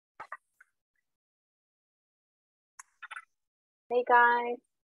Hey guys,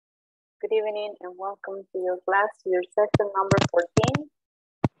 good evening and welcome to your class, your session number 14.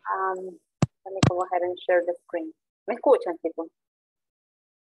 Let me go ahead and share the screen. ¿Me escuchan, chicos?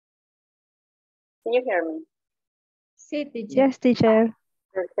 Can you hear me? Sí, teacher. Yes, teacher.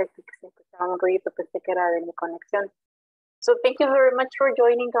 Perfecto, que se escuchaba un ruido, pensé que era de mi conexión. So thank you very much for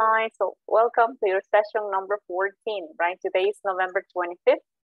joining, guys. So welcome to your session number 14, right? Today is November 25th,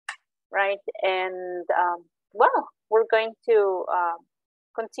 right? And well, we're going to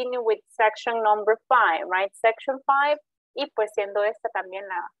continue with section number 5, right? Section 5, y pues siendo esta también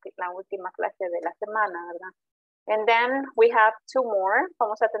la última clase de la semana, ¿verdad? And then we have 2 more.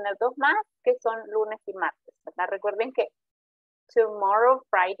 Vamos a tener 2 más, que son lunes y martes, ¿verdad? Recuerden que tomorrow,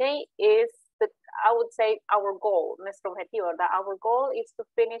 Friday, is, I would say, our goal, nuestro objetivo, ¿verdad? Our goal is to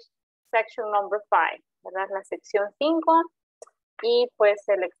finish section number 5, ¿verdad? La sección 5 y pues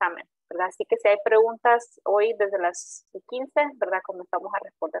el examen, ¿verdad? Así que si hay preguntas hoy desde las 15, ¿verdad? Comenzamos a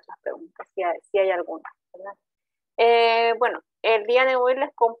responder las preguntas, si hay alguna, ¿verdad? Bueno, el día de hoy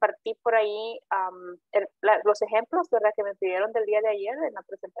les compartí por ahí los ejemplos, ¿verdad? Que me pidieron del día de ayer en la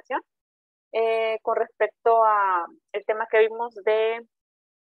presentación con respecto a el tema que vimos de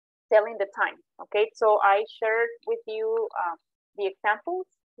telling the time, okay? So I shared with you the examples,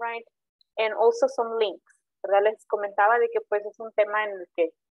 right? And also some links, ¿verdad? Les comentaba de que pues es un tema en el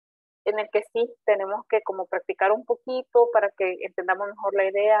que sí tenemos que como practicar un poquito para que entendamos mejor la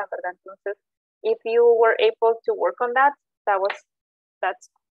idea, ¿verdad? Entonces, if you were able to work on that, that's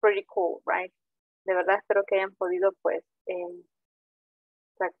pretty cool, right? De verdad espero que hayan podido pues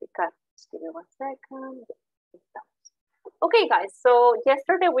practicar. Just give me 1 second. Okay, guys, so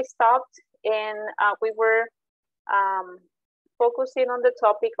yesterday we stopped and we were focusing on the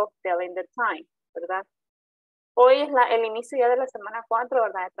topic of telling the time, ¿verdad? Hoy es el inicio ya de la semana 4,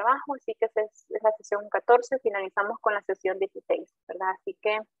 ¿verdad? De trabajo, así que es la sesión 14, finalizamos con la sesión 16, ¿verdad? Así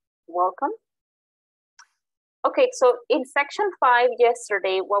que, welcome. Okay, so in section 5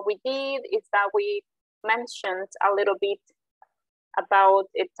 yesterday, what we did is that we mentioned a little bit about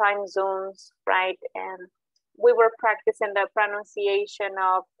time zones, right? And we were practicing the pronunciation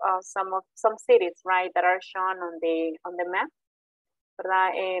of some cities, right, that are shown on the map,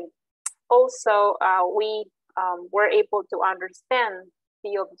 ¿verdad? And also, we were able to understand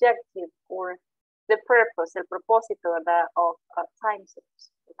the objective or the purpose, el propósito, ¿verdad? Of time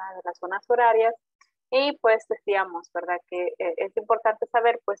zones, ¿verdad? De las zonas horarias. Y pues decíamos, ¿verdad? Que es importante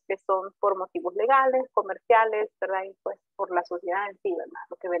saber pues que son por motivos legales, comerciales, ¿verdad? Y pues por la sociedad en sí, ¿verdad?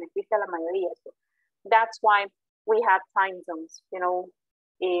 Lo que beneficia a la mayoría. So that's why we have time zones, you know,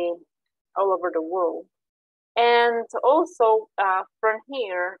 all over the world. And also from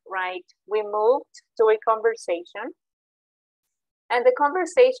here, right, we moved to a conversation. And the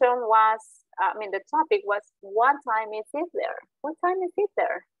conversation was, the topic was, what time is it there? What time is it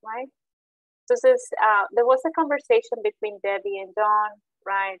there, right? So there was a conversation between Debbie and John,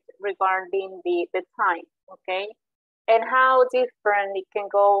 right, regarding the time, okay? And how different it can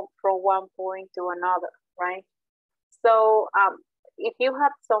go from one point to another, right? So if you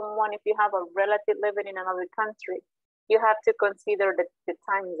have a relative living in another country, you have to consider the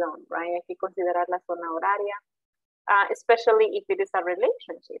time zone, right? Hay que considerar la zona horaria, especially if it is a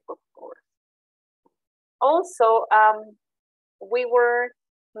relationship, of course. Also, we were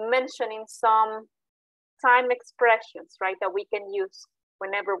mentioning some time expressions, right, that we can use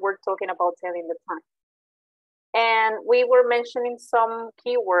whenever we're talking about telling the time. And we were mentioning some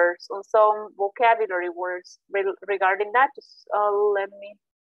keywords or some vocabulary words regarding that. Just let me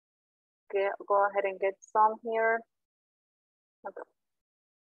go ahead and get some here. Okay.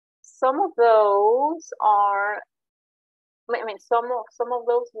 Some of those are, some of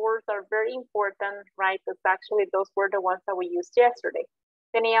those words are very important, right? Because actually those were the ones that we used yesterday.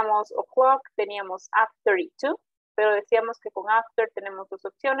 Teníamos o'clock, teníamos after y to, pero decíamos que con after tenemos 2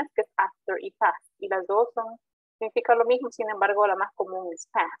 opciones, que es after y past. Y las dos significan lo mismo, sin embargo, la más común es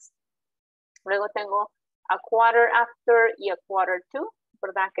past. Luego tengo a quarter after y a quarter to,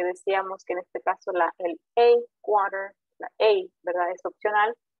 ¿verdad? Que decíamos que en este caso el a quarter, la a, ¿verdad? Es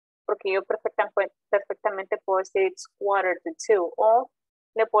opcional, porque yo perfectamente puedo decir it's quarter to 2, o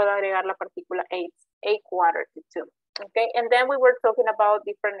le puedo agregar la partícula a quarter to 2. Okay, and then we were talking about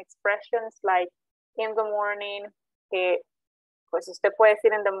different expressions like in the morning, que pues usted puede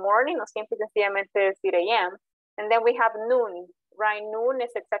decir in the morning o simple y sencillamente decir AM. And then we have noon, right? Noon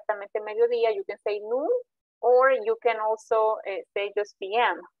es exactamente mediodía. You can say noon, or you can also say just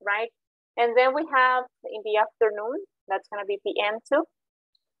PM, right? And then we have in the afternoon, that's going to be PM too.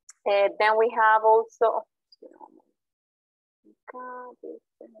 Then we have also, para que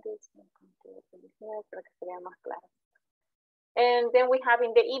se vea más claro. And then we have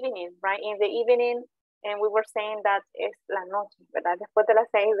in the evening, right? In the evening, and we were saying that es la noche, ¿verdad? Después de las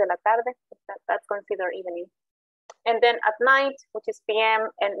 6 de la tarde, that's considered evening. And then at night, which is PM,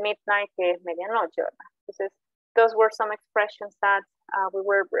 and midnight, que es medianoche, ¿verdad? Entonces, those were some expressions that we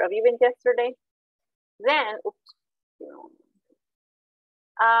were reviewing yesterday. Then,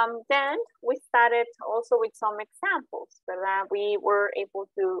 then we started also with some examples, ¿verdad? We were able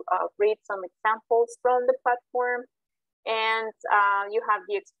to read some examples from the platform, and you have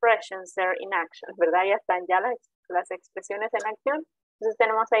the expressions there in action, ¿verdad? Ya están ya las expresiones en acción. Entonces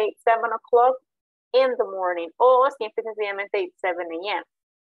tenemos ahí 7 o'clock in the morning, o simple sencillamente it's 7 a.m.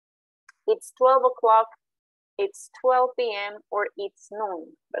 It's 12 o'clock, it's 12 p.m. or it's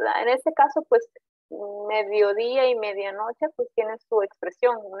noon, ¿verdad? En este caso, pues, mediodía y medianoche, pues tienen su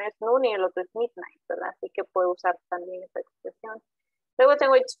expresión. Uno es noon y el otro es midnight, ¿verdad? Así que puedo usar también esa expresión. Luego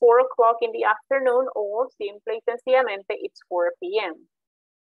tengo it's 4 o'clock in the afternoon, o simple y sencillamente it's 4 p.m.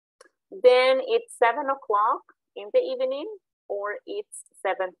 Then it's 7 o'clock in the evening, or it's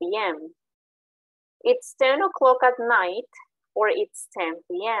 7 p.m. It's 10 o'clock at night, or it's 10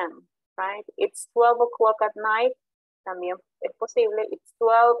 p.m., right? It's 12 o'clock at night, también es posible. It's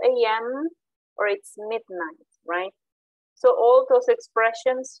 12 a.m., or it's midnight, right? So all those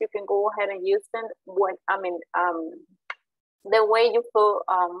expressions, you can go ahead and use them when, the way you feel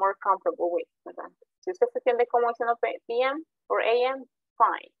more comfortable with, ¿verdad? Si usted se siente como diciendo PM or AM,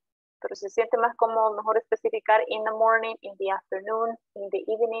 fine. Pero si se siente más cómodo, mejor especificar in the morning, in the afternoon, in the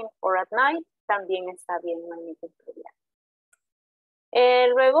evening, or at night, también está bien, no hay ningún problema.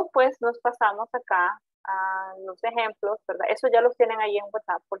 Luego, pues, nos pasamos acá a los ejemplos, ¿verdad? Eso ya los tienen ahí en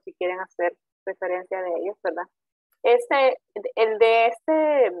WhatsApp por si quieren hacer referencia de ellos, ¿verdad? El de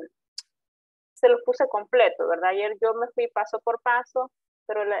este se lo puse completo, ¿verdad? Ayer yo me fui paso por paso,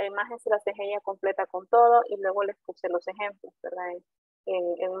 pero la imagen se las dejé ya completa con todo y luego les puse los ejemplos, ¿verdad?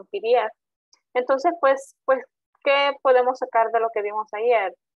 En un PDF. Entonces, pues, ¿qué podemos sacar de lo que vimos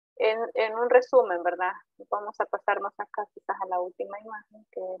ayer? En un resumen, ¿verdad? Vamos a pasarnos acá quizás a la última imagen,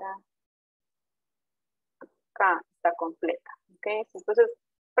 que era acá, está completa, ¿ok? Entonces,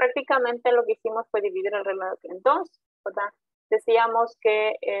 prácticamente lo que hicimos fue dividir el reloj en dos, ¿verdad? Decíamos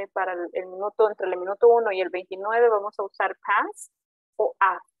que para el minuto, entre el minuto 1 y el 29 vamos a usar past o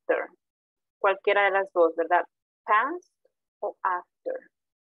after. Cualquiera de las dos, ¿verdad? Past o after.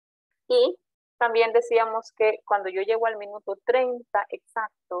 Y también decíamos que cuando yo llego al minuto 30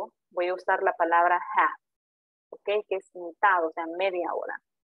 exacto, voy a usar la palabra half, ¿ok? Que es mitad, o sea, media hora.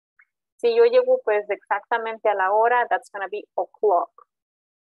 Si yo llego pues exactamente a la hora, that's going to be o'clock.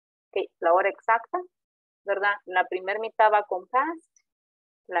 ¿Ok? La hora exacta, ¿verdad? La primera mitad va con past,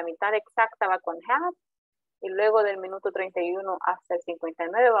 la mitad exacta va con half, y luego del minuto 31 hasta el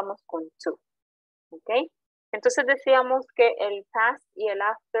 59 vamos con to, ¿ok? Entonces decíamos que el past y el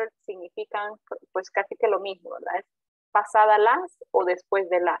after significan pues casi que lo mismo, ¿verdad? Es pasada las o después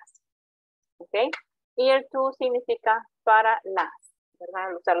de las, ¿ok? Y el to significa para las,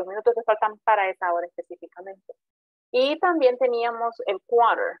 ¿verdad? O sea, los minutos que faltan para esa hora específicamente. Y también teníamos el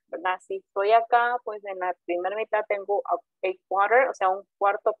quarter, ¿verdad? Si estoy acá, pues en la primera mitad tengo a quarter, o sea, un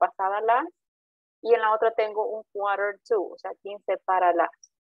cuarto pasada las, y en la otra tengo un quarter to, o sea, 15 para las,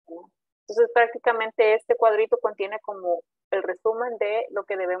 ¿no? Entonces, prácticamente este cuadrito contiene como el resumen de lo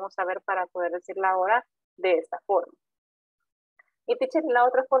que debemos saber para poder decir la hora de esta forma. Y teacher, la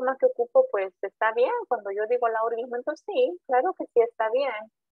otra forma que ocupo, pues está bien. Cuando yo digo la hora y momento, sí, claro que sí está bien,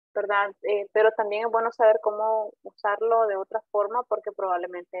 ¿verdad? Pero también es bueno saber cómo usarlo de otra forma, porque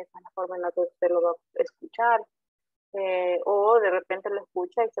probablemente esa es la forma en la que usted lo va a escuchar. O de repente lo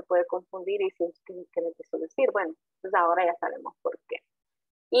escucha y se puede confundir y si ¿qué me quiso decir? Bueno, pues ahora ya sabemos por qué.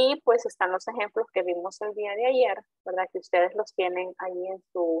 Y pues están los ejemplos que vimos el día de ayer, ¿verdad? Que ustedes los tienen ahí en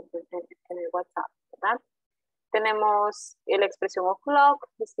el WhatsApp, ¿verdad? Tenemos la expresión o'clock,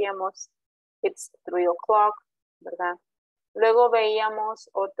 decíamos it's 3 o'clock, ¿verdad? Luego veíamos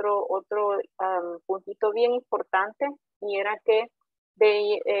otro puntito bien importante y era que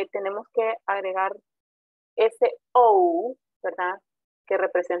tenemos que agregar ese O, ¿verdad? Que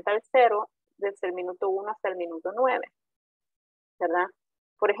representa el 0 desde el minuto 1 hasta el minuto 9, ¿verdad?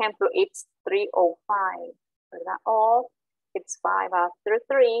 Por ejemplo, it's 3:05, ¿verdad? O it's 5 after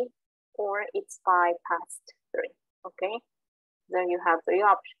 3, or it's 5 past 3, ¿ok? Then you have three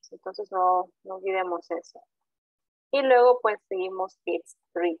options. Entonces no olvidemos eso. Y luego pues seguimos, it's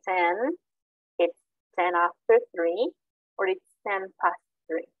 3:10, it's 10 after 3, or it's 10 past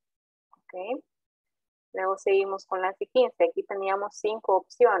 3, ¿ok? Luego seguimos con las 15. Aquí teníamos 5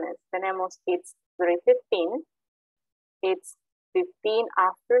 opciones. Tenemos it's 3:15, it's 15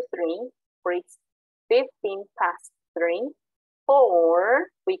 after 3, or it's 15 past 3, Or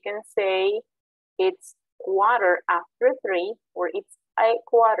we can say it's quarter after 3, or it's a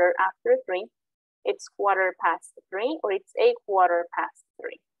quarter after 3, it's quarter past 3, or it's a quarter past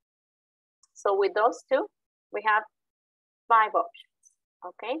 3. So with those two, we have 5 options,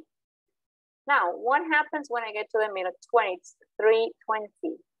 okay? Now, what happens when I get to the minute 20? It's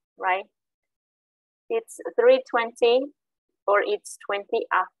 3:20, right? It's 3:20, or it's 20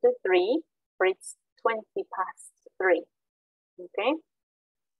 after 3, or it's 20 past 3, okay?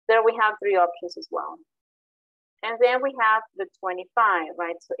 There we have 3 options as well. And then we have the 25,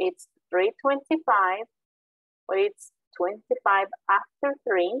 right? So it's 3:25, or it's 25 after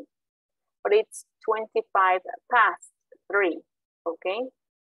 3, or it's 25 past 3, okay?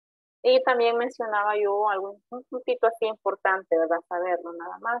 Y también mencionaba yo algún un puntito así importante, ¿verdad? Saberlo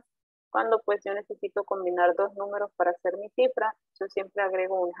nada más. Cuando pues yo necesito combinar 2 números para hacer mi cifra, yo siempre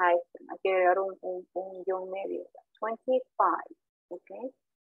agrego un hyphen. Hay que agregar un guión medio. 25, ¿ok?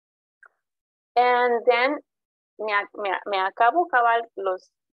 And then me acabo cabal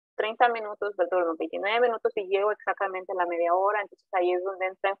los 30 minutos, perdón, los 29 minutos y llego exactamente a la media hora. Entonces ahí es donde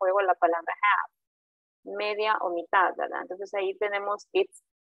entra en juego la palabra half. Media o mitad, ¿verdad? Entonces ahí tenemos it's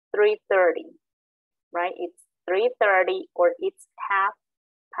 3:30, right? It's 3:30 or it's half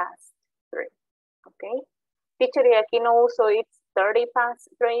past 3, okay? Teacher, y aquí no uso it's 30 past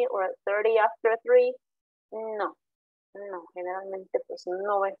 3 or 30 after 3. No, generalmente pues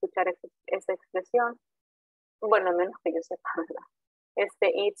no voy a escuchar esa expresión. Bueno, a menos que yo sepa, ¿verdad?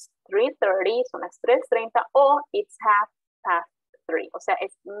 It's 3:30, son las 3:30, o it's half past 3, o sea,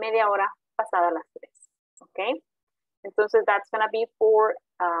 es media hora pasada las 3, okay? Entonces, that's going to be for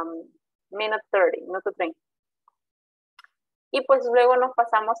minute 30, minuto 30. Y pues luego nos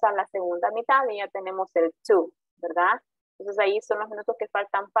pasamos a la segunda mitad y ya tenemos el 2, ¿verdad? Entonces ahí son los minutos que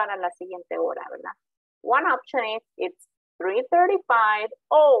faltan para la siguiente hora, ¿verdad? One option is it's 3:35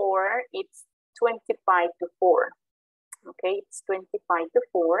 or it's 25 to 4. Okay, it's 25 to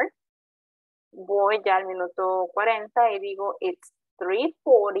 4. Voy ya al minuto 40 y digo it's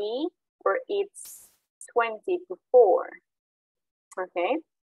 3:40 or it's 20 to 4. Okay.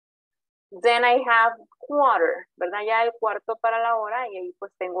 Then I have quarter, ¿verdad? Ya el cuarto para la hora y ahí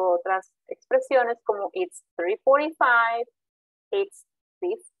pues tengo otras expresiones como it's 3:45, it's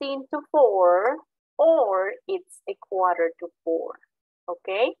 15 to 4, or it's a quarter to 4.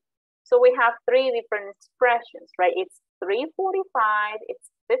 Okay. So we have 3 different expressions, right? It's 3:45, it's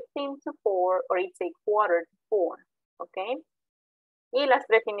 15 to 4, or it's a quarter to 4. Okay. Y las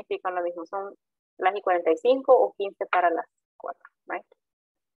 3 significan lo mismo, son las y 45 o 15 para las 4, right?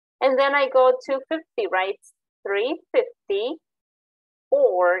 And then I go to 50, right? It's 3:50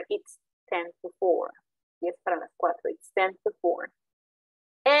 or it's 10 to 4. 10 para las 4, it's 10 to 4.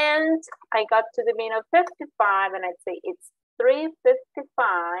 And I got to the minute 55 and I'd say it's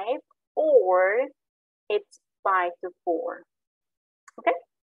 3:55 or it's 5 to 4. Okay?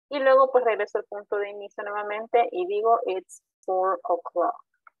 Y luego pues regreso al punto de inicio nuevamente y digo it's 4 o'clock.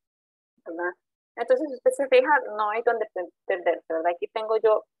 ¿Verdad? Entonces, si usted se fija, no hay donde perderse, ¿verdad? Aquí tengo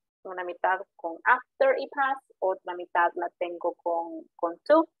yo una mitad con after y past, otra mitad la tengo con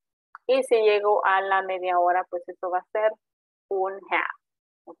to. Y si llego a la media hora, pues eso va a ser un half.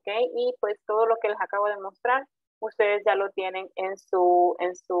 ¿Ok? Y pues todo lo que les acabo de mostrar, ustedes ya lo tienen en su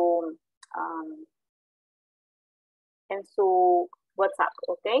WhatsApp,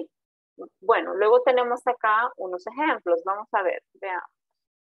 ¿ok? Bueno, luego tenemos acá unos ejemplos. Vamos a ver, veamos.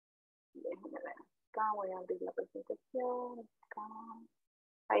 Déjenme ver. Acá voy a abrir la presentación. Acá.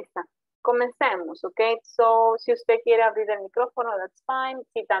 Ahí está. Comencemos, ¿ok? So, si usted quiere abrir el micrófono, that's fine.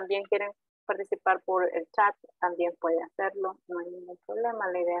 Si también quieren participar por el chat, también puede hacerlo. No hay ningún problema.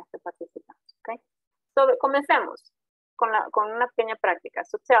 La idea es que participemos, ¿ok? So, comencemos con una pequeña práctica.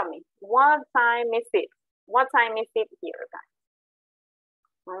 So, tell me, what time is it? What time is it here, guys?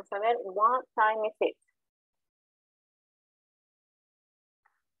 Vamos a ver, what time is it?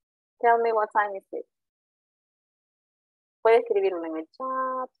 Tell me what time is it. Puede escribirlo en el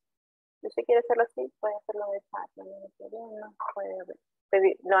chat. Si usted quiere hacerlo así, puede hacerlo en el chat. No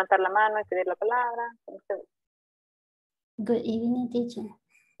puede levantar la mano y pedir la palabra. Good evening, teacher.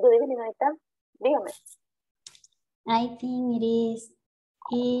 Good evening, Anita. Dígame. I think it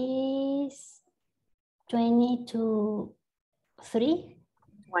is 20 to 3.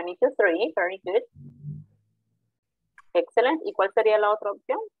 20 to 3, very good. Excellent. ¿Y cuál sería la otra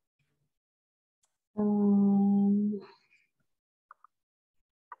opción?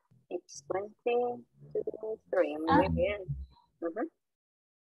 It's 20 to 3. Muy bien.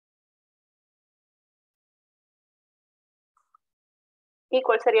 ¿Y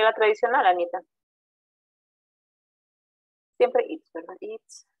cuál sería la tradicional, Anita? Siempre it's, ¿verdad?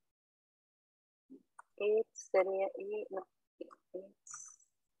 It's sería, no, it's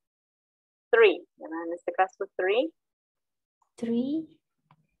 3, ¿verdad? En este caso 3. 3.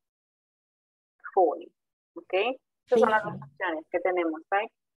 40, ¿ok? Esas son las dos opciones que tenemos,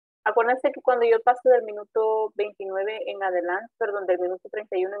 ¿right? Acuérdense que cuando yo paso del minuto 29 en adelante, perdón, del minuto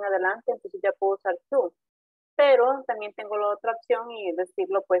 31 en adelante, entonces ya puedo usar to. Pero también tengo la otra opción y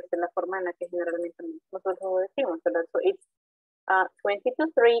decirlo pues de la forma en la que generalmente nosotros lo decimos, ¿verdad? So it's 20 to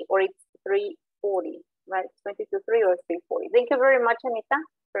 3 or it's 3:40, right? 20 to 3 or 3:40. Thank you very much, Anita.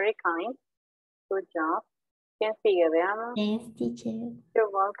 Very kind. Good job. ¿Quién sigue? Veamos. Yes, teacher. You're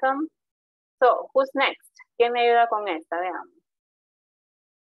welcome. So, who's next? ¿Quién me ayuda con esta? Veamos.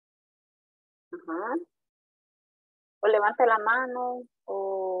 Ajá. O levante la mano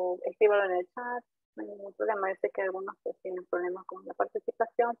o escríbalo en el chat. No hay ningún problema. Yo sé que algunos pues tienen problemas con la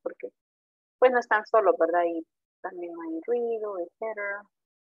participación porque pues no están solos, ¿verdad? Y también hay ruido, etcétera.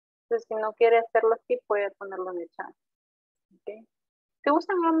 Entonces, si no quiere hacerlo así, puede ponerlo en el chat. ¿Okay? Si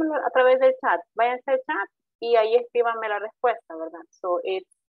gustan, háganlo a través del chat. Váyanse al chat y ahí escríbanme la respuesta, ¿verdad? So,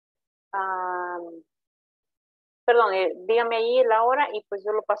 it's perdón, dígame ahí la hora y pues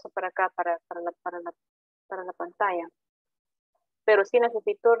yo lo paso para acá, para la pantalla. Pero sí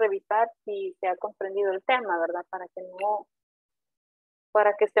necesito revisar si se ha comprendido el tema, ¿verdad? Para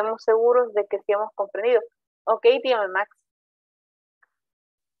que estemos seguros de que sí hemos comprendido. Ok, dígame, Max.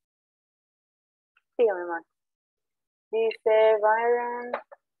 Dígame, Max. Dice Byron.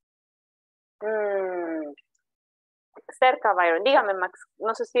 Cerca, Byron. Dígame, Max.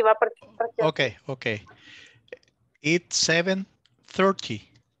 No sé si va a participar. Ok. It's 7:30.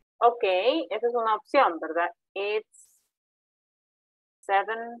 Ok, esa es una opción, ¿verdad? It's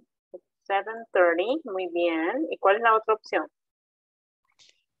 7:30. Muy bien. ¿Y cuál es la otra opción?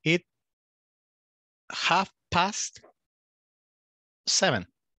 It's 7:30.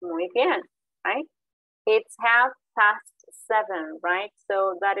 Muy bien, right? It's 7:30, right?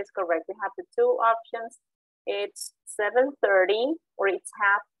 So that is correct. We have the two options. It's 7:30 or it's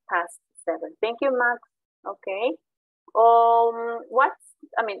 7:30. Thank you, Max. Okay.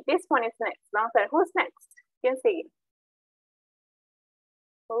 This one is next. Vamos a ver, who's next? ¿Quién sigue?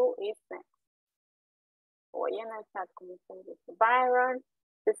 Who is next? Oye, en el chat, como se dice. Byron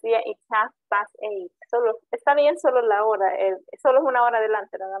decía, it's 8:30. Está bien solo la hora, solo es una hora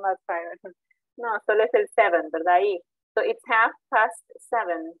adelante, nada más, Byron. No, solo es el 7, ¿verdad? Ahí. So it's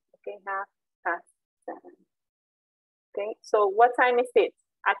 7:30. Okay, 7:30. Okay, so what time is it?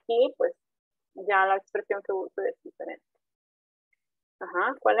 Aquí, pues, ya la expresión que uso es diferente.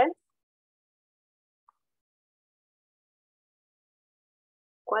 Ajá, ¿cuál es?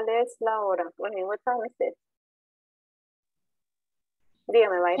 ¿Cuál es la hora? Bueno, what time is it?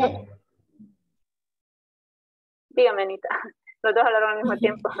 Dígame, Byron. Dígame, Anita. Los dos hablaron al mismo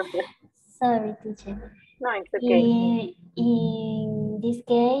tiempo. Sorry, teacher. No, it's okay. In this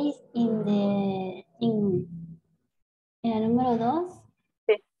case, en el número 2,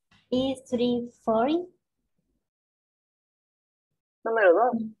 Sí. is 3:40. Número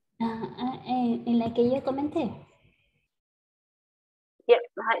 2. En la que yo comenté. Yeah,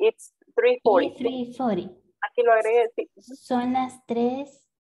 it's 3:40. Y 3:40. Aquí lo agregué, sí. Son las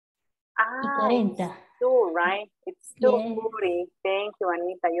 3:40. It's 2, right? It's 2:40. Yes. Thank you,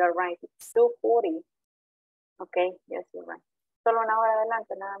 Anita. You're right. It's 2:40. Okay, yes, you're right. Solo una hora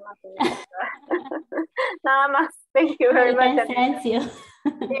adelante, nada más. Nada más. Thank you very much, Anita.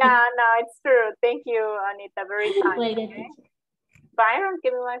 Yeah, no, it's true. Thank you, Anita. Very kind. Okay? Byron,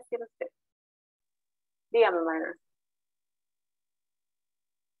 ¿qué me va a decir usted? Dígame, Byron.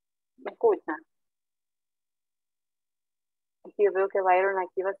 ¿Me escucha? Yo veo que Byron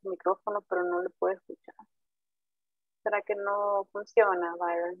activa su micrófono, pero no le puedo escuchar. ¿Será que no funciona,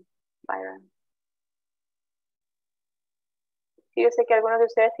 Byron? Sí, yo sé que algunos de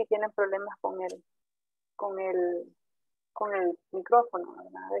ustedes sí tienen problemas con el micrófono,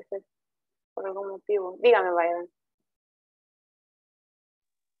 ¿verdad? A veces por algún motivo. Dígame, Byron.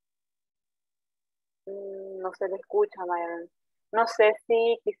 No se le escucha, Byron. No sé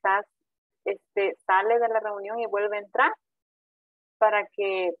si quizás sale de la reunión y vuelve a entrar para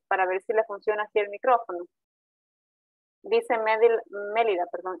ver si le funciona así el micrófono. Dice Mélida,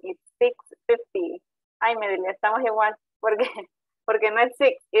 perdón, it's 6:50. Ay, Mélida, estamos igual, porque no es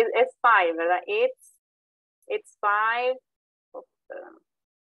 6, es 5, ¿verdad? It's 5,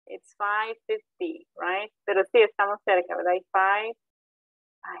 it's 5:50, right? Pero sí, estamos cerca, ¿verdad?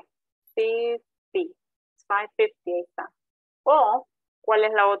 5:50, it's 5:50, ahí está. O, ¿cuál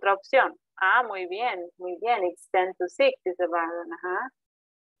es la otra opción? Ah, muy bien, it's 10 to 6, dice Byron, ajá.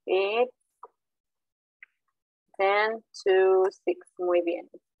 It's 10 to 6. Muy bien.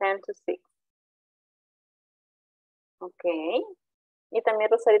 10 to 6. Ok. Y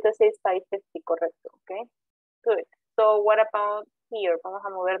también Rosarito says 5:50, correcto. Ok. Good. So what about here? Vamos a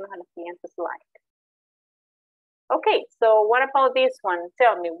movernos a la siguiente slide. Okay, so what about this one?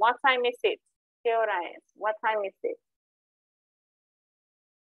 Tell me, what time is it? ¿Qué hora es? What time is it?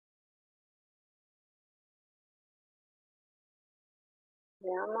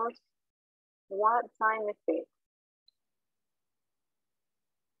 Veamos. What time is it?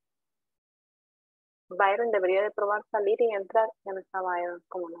 Byron debería de probar salir y entrar. Ya no está Byron,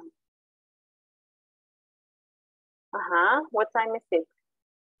 ¿cómo no? Ajá, what time is it?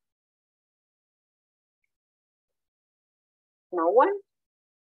 No one?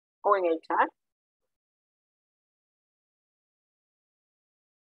 ¿O en el chat?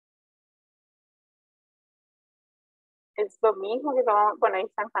 Es lo mismo que vamos, bueno, ahí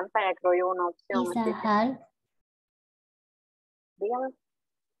está en pantalla, creo yo, una opción. It's así a que, half. dígame.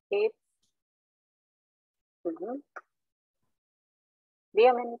 It's, ujú.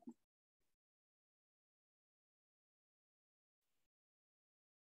 Dígame, Anita.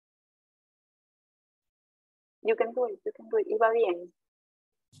 You can do it, you can do it. Iba bien.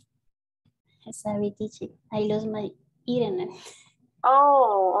 Sorry, teacher. I lost my internet.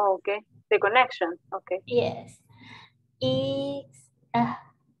 Oh, okay. The connection, okay. Yes. It's a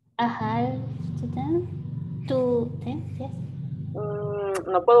half to 10. To 10, yes.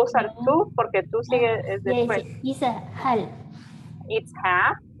 No puedo usar No. tú porque tú sigue es Yes, después. it's a half. It's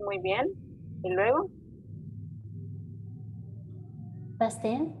half, muy bien. Y luego, Past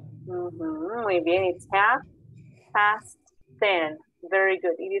 10. muy bien, it's half past 10. Very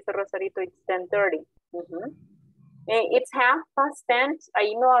good. Y dice Rosarito, it's 10:30. It's half past 10.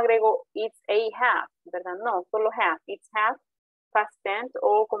 Ahí no agrego it's a half, ¿verdad? No, solo half. It's half past 10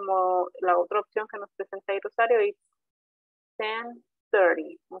 o como la otra opción que nos presenta ahí Rosario, it's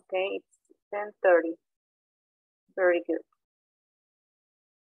 10:30. Okay, it's 10:30. Very good.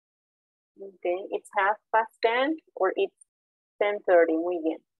 Okay, it's half past 10 or it's 10:30. Muy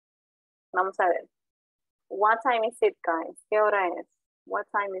bien. Vamos a ver. What time is it, guys? ¿Qué hora es? What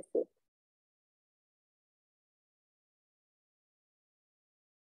time is it?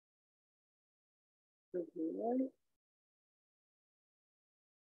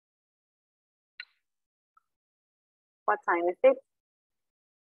 What time is it?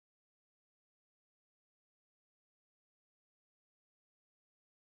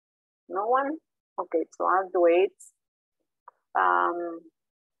 No one? Okay, so I'll do it.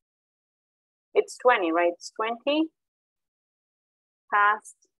 It's 20, right? It's 20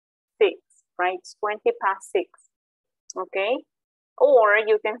 past 6, right? It's 20 past 6, okay? Or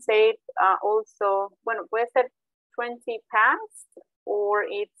you can say it also, bueno, puede ser 20 past, or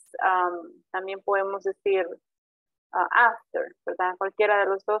it's, también podemos decir after, ¿verdad? Cualquiera de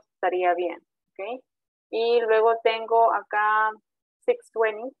los dos estaría bien, ¿ok? Y luego tengo acá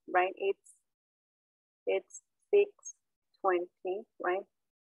 6:20, right? It's 6:20, right?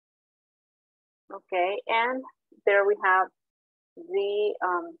 Okay, and there we have the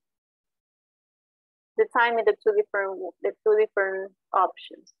time in the two different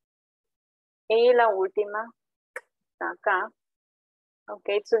options. Y la última está acá.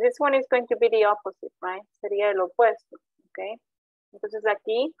 Okay, so this one is going to be the opposite, right? Sería el opuesto, okay? Entonces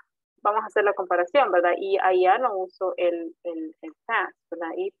aquí vamos a hacer la comparación, ¿verdad? Y allá no uso el past,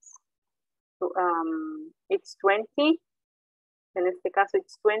 ¿verdad? It's 20, en este caso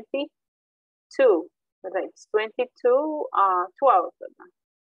it's 22, ¿verdad? It's 22, 12, ¿verdad?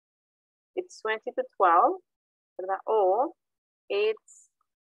 It's 20 to 12, ¿verdad? O it's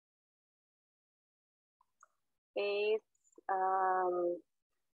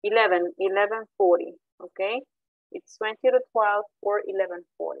 11:40, okay? It's 20 to 12 or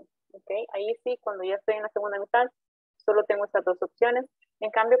 11:40, okay? Ahí sí, cuando ya estoy en la segunda mitad, solo tengo estas dos opciones.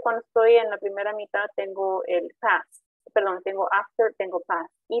 En cambio, cuando estoy en la primera mitad, tengo el past, perdón, tengo after, tengo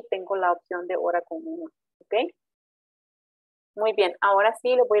past, y tengo la opción de hora común, okay? Muy bien, ahora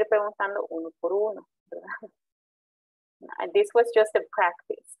sí les voy a ir preguntando uno por uno, ¿verdad? This was just a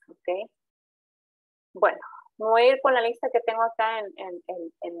practice, okay? Bueno, me voy a ir con la lista que tengo acá en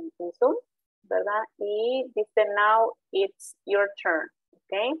Zoom, ¿verdad? Y dice, now it's your turn,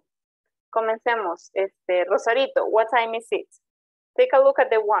 ¿ok? Comencemos. Rosarito, what time is it? Take a look at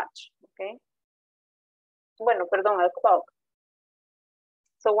the watch, ¿ok? Bueno, perdón, el clock.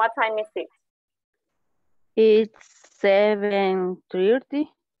 So what time is it? It's 7:30.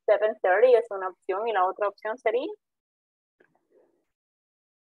 7:30 es una opción y la otra opción sería.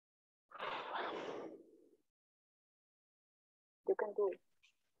 You can do it.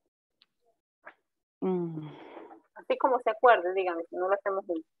 Así como se acuerde, dígame, si no lo hacemos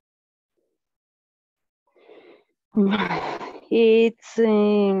juntos. It's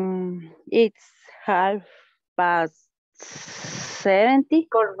 70.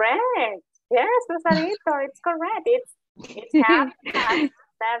 Correct. Yes, Rosarito, it's correct. It's 7:30.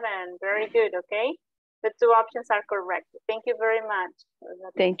 Very good, okay? The two options are correct. Thank you very much.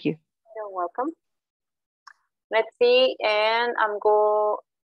 Thank you. You're welcome. Let's see, and I'm going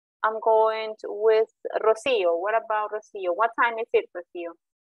with Rocio. What about Rocio? What time is it, Rocio?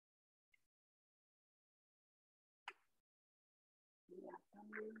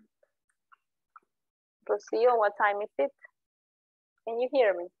 Rocio, what time is it? Can you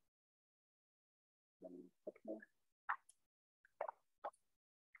hear me? Okay.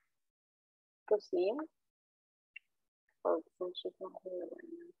 Rocio? Oh, she's not here right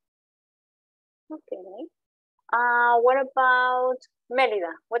now. Okay. What about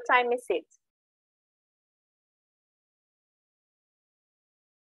Melida? What time is it?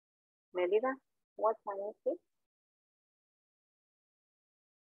 Melida, what time is it?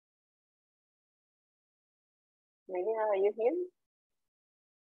 Melida, are you here?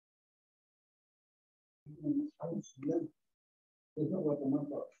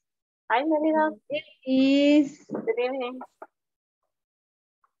 Hi, Melida. It is Good evening.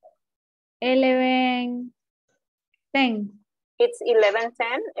 11:10. It's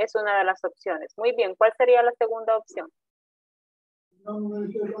 11:10 es una de las opciones. Muy bien, ¿cuál sería la segunda opción?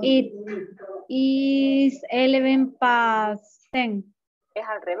 It is 11:10. Es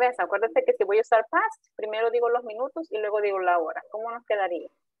al revés. Acuérdense que si voy a usar past, primero digo los minutos y luego digo la hora. ¿Cómo nos quedaría?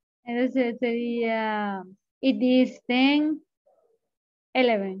 Entonces sería it is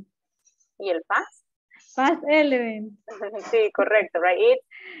 10:11. ¿Y el past? Past 11. Sí, correcto, right? It's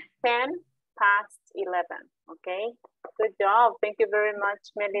 10:11. Okay. Good job. Thank you very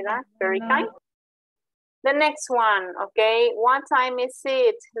much, Melida. Very kind. The next one, okay. What time is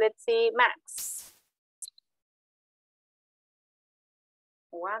it? Let's see, Max.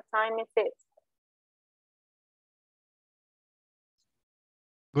 What time is it?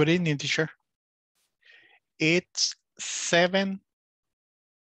 Good evening, teacher. It's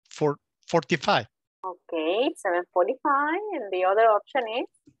 7:45. Okay, 7:45. And the other option is?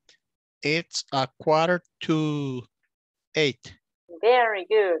 It's 7:45. Very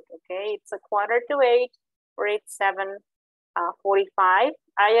good. Okay, it's 7:45 or it's 7:45.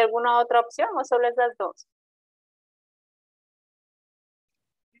 ¿Hay alguna otra opción o solo esas dos?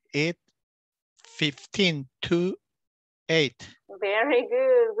 It's 7:15. Very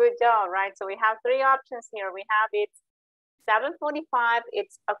good. Good job, right? So we have three options here. We have it's 7:45,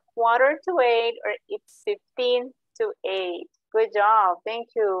 it's 7:45, or it's 7:15. Good job.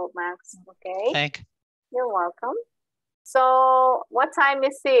 Thank you, Max. Okay. Thank you. You're welcome. So what time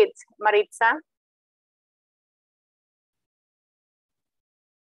is it, Maritza?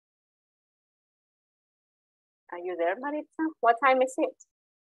 Are you there, Maritza? What time is it?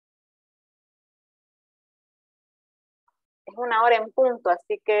 Es una hora en punto,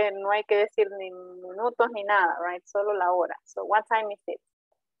 así que no hay que decir ni minutos ni nada, right? Solo la hora. So what time is it?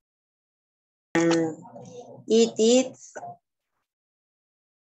 It is,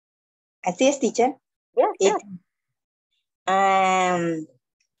 así es, teacher. Yes, yes. 11.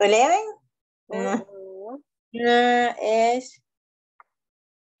 Mhm. No, es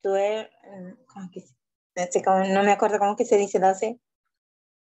 12. No me acuerdo cómo que se dice 12.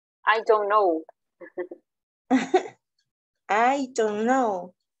 I don't know. I don't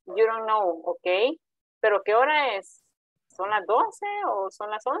know. You don't know, ok. ¿Pero qué hora es? ¿Son las 12 o son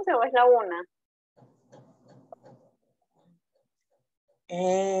las 11 o es la 1?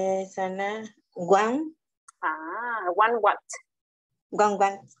 Son las 1. Ah, 1 what?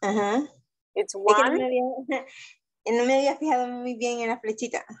 1. Ajá. It's Es que 1. no me había fijado muy bien en la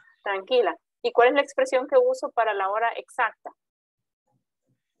flechita. Tranquila. ¿Y cuál es la expresión que uso para la hora exacta?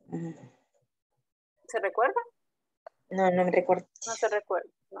 ¿Se recuerda? No, no me recuerdo. No se recuerda.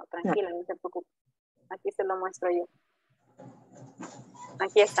 No, tranquila, no se preocupe. Aquí se lo muestro yo.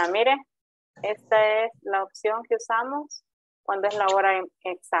 Aquí está, mire. Esta es la opción que usamos cuando es la hora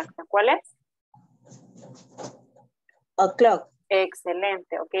exacta. ¿Cuál es? O'clock.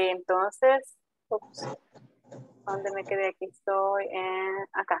 Excelente. Ok, entonces, ups, ¿dónde me quedé? Aquí estoy.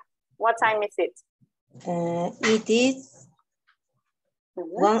 Acá. What time is it? It is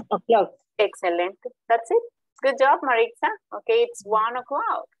 1 o'clock. Excelente. That's it. Good job, Maritza. Okay, it's 1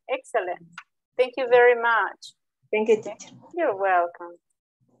 o'clock. Excellent. Thank you very much. Thank you, teacher. You're welcome.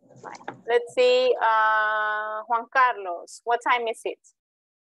 Right. Let's see, Juan Carlos, what time is it?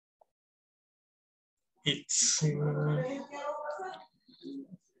 It's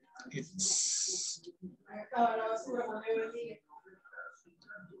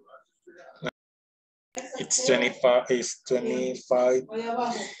It's 25. It's 25.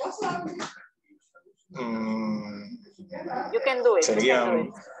 You can do it. You Sería, can do it.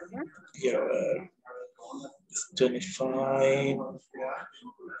 yeah, it's 25.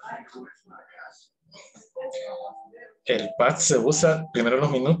 El past se usa primero los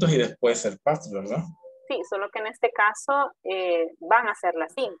minutos y después el past, ¿verdad? Sí, solo que en este caso van a ser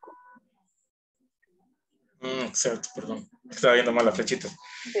las 5. Cierto, perdón. Estaba viendo mal las flechitas.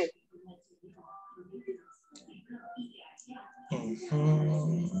 Sí.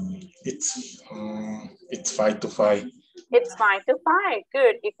 It's 5 to 5. It's 5 to 5.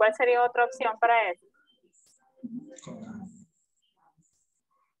 Good. ¿Y cuál sería otra opción para eso?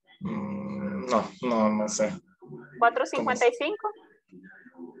 No sé. 4:55.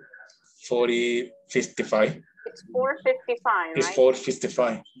 4:55. It's 4:55, It's right?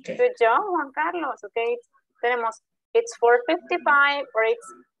 4:55. Okay. Good job, Juan Carlos. Okay. Tenemos it's 4:55 or it's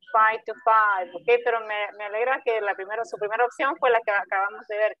 5 to 5. Okay, pero me alegra que su primera opción fue la que acabamos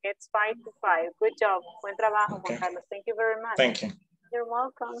de ver, que it's 5 to 5. Good job. Buen trabajo, Okay. Juan Carlos. Thank you very much. Thank you. You're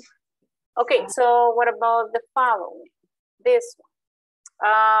welcome. Okay, so what about the following? This one.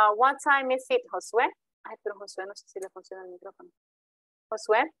 What time is it, Josué? Ay, pero Josué, no sé si le funciona el micrófono.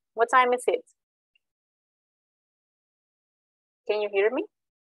 Josué, what time is it? Can you hear me?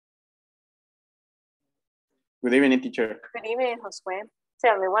 Good evening, teacher. Good evening, Josué.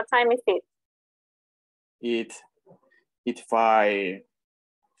 Tell me, what time is it? It's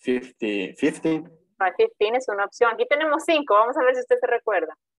 5:15. 5:15 es una opción. Aquí tenemos 5. Vamos a ver si usted se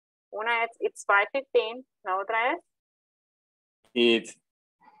recuerda. Una es it's 5:15. La otra es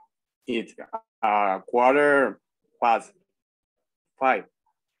It's a quarter past 5.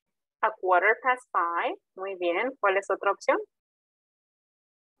 a 5:15. Muy bien. ¿Cuál es otra opción?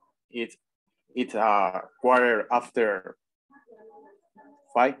 It's a quarter after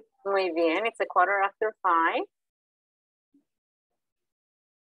 5. Muy bien. It's a 5:15.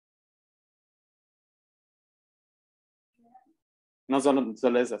 No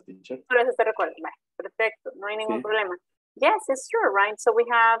solo esas, teacher. Por eso se recuerda. Vale, perfecto. No hay ningún Sí. problema. Yes, it's true, right? So we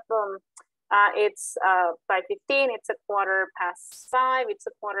have it's 5:15. It's a 5:15. It's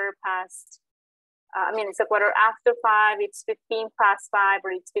a quarter past. It's a quarter after 5. It's 15 past 5,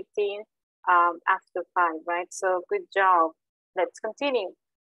 or it's 15 after 5, right? So good job. Let's continue.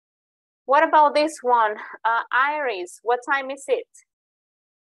 What about this one? Iris, what time is it?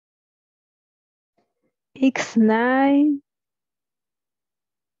 It's 9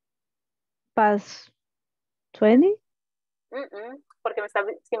 past 20. Porque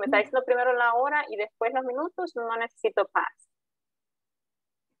si me está diciendo primero la hora y después los minutos, no necesito past.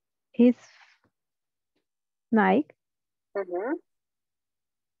 It's 9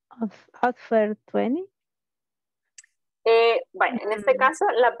 after 20. Bueno, en este caso,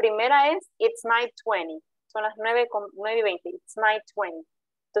 la primera es it's 9:20. Son las 9:20. It's 9:20.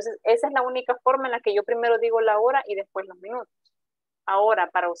 Entonces, esa es la única forma en la que yo primero digo la hora y después los minutos. Ahora,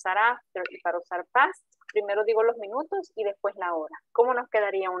 para usar after y para usar past, primero digo los minutos y después la hora. ¿Cómo nos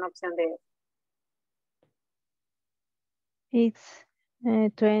quedaría una opción de eso? It's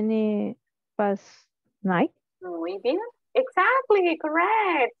 20 past 9. Muy bien. Exactly,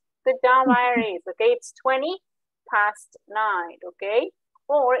 correct. Good job, Iris. Okay, it's 20 past 9, okay?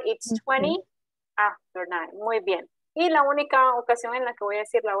 Or it's 20 after 9. Muy bien. Y la única ocasión en la que voy a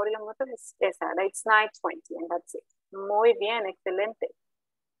decir la hora y los minutos es esa, it's 9:20, and that's it. Muy bien, excelente.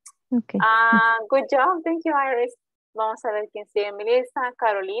 Okay. Good job, thank you, Iris. Vamos a ver quién sigue en mi lista.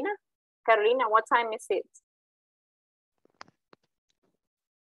 Carolina. Carolina, what time is it?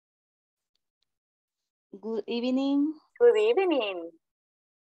 Good evening. Good evening.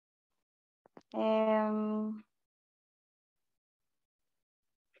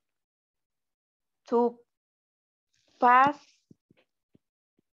 To pass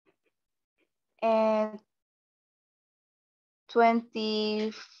and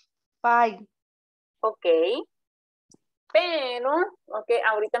 25. Ok. Pero, ok,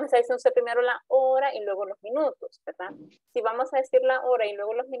 ahorita me está diciendo usted primero la hora y luego los minutos, ¿verdad? Si vamos a decir la hora y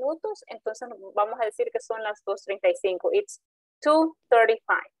luego los minutos, entonces vamos a decir que son las 2:35. It's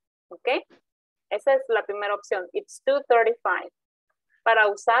 2:35, ¿ok? Esa es la primera opción. It's 2:35. Para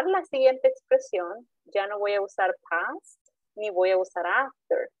usar la siguiente expresión, ya no voy a usar past ni voy a usar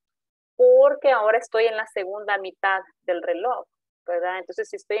after, porque ahora estoy en la segunda mitad del reloj, ¿verdad? Entonces,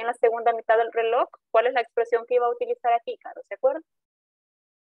 si estoy en la segunda mitad del reloj, ¿cuál es la expresión que iba a utilizar aquí, Caro? ¿Se acuerdan?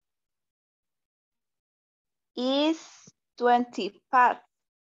 Is 20 past.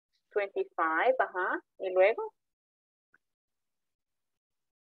 25, ajá. ¿Y luego?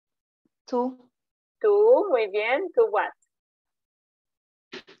 2. To, muy bien. To what?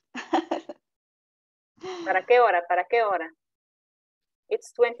 ¿Para qué hora? ¿Para qué hora?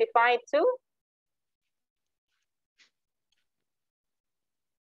 It's 25 to?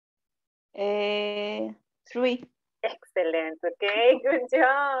 Three. Excellent, okay, good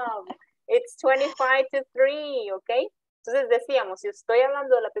job. It's 25 to 3, okay. Entonces decíamos, si estoy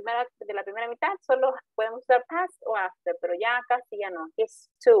hablando de la primera mitad, solo podemos usar past o after, pero ya casi ya no. It's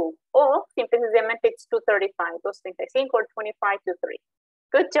 2. O simplemente it's 2:35, 2:35 or 25 to 3.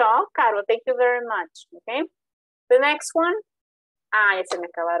 Good job, Caro. Thank you very much. Okay. The next one. Ah, ya se me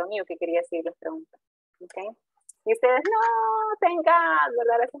acabaron. Yo que quería seguir las preguntas. Okay. Y ustedes, no, thank God,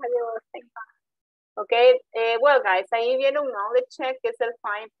 ¿verdad? Gracias a Dios, thank God. Okay. Well, guys, ahí viene un knowledge check, que es el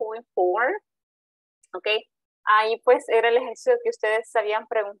 5.4. Okay. Ahí pues era el ejercicio que ustedes habían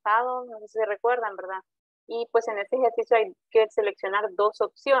preguntado, no sé si recuerdan, ¿verdad? Y pues en este ejercicio hay que seleccionar dos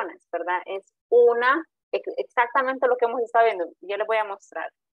opciones, ¿verdad? Es una, exactamente lo que hemos estado viendo, ya les voy a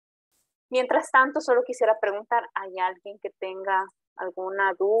mostrar. Mientras tanto, solo quisiera preguntar, ¿hay alguien que tenga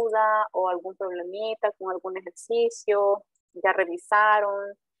alguna duda o algún problemita con algún ejercicio? ¿Ya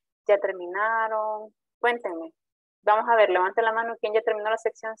revisaron? ¿Ya terminaron? Cuéntenme. Vamos a ver, levanten la mano, ¿quién ya terminó la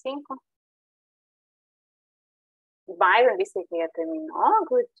sección 5? Byron dice que ya terminó.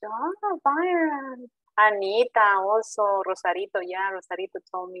 Good job, Byron. Anita, also, Rosarito, yeah, Rosarito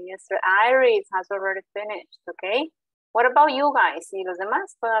told me yesterday. Iris has already finished, okay? What about you guys? ¿Y los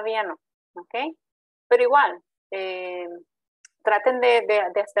demás? Todavía no, okay? Pero igual, traten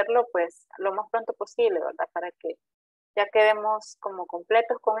de hacerlo pues lo más pronto posible, ¿verdad? Para que ya quedemos como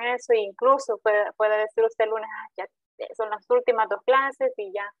completos con eso e incluso puede decir usted el lunes, ya son las últimas 2 clases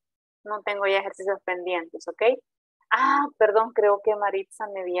y ya no tengo ya ejercicios pendientes, ¿ok? Ah, perdón, creo que Maritza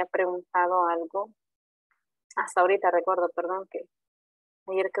me había preguntado algo. Hasta ahorita recuerdo, perdón, que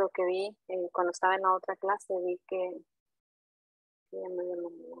ayer creo que vi, cuando estaba en la otra clase, vi que ella me había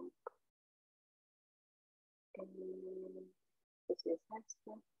mandado. ¿Qué es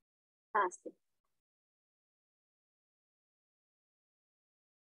esto? Ah, sí.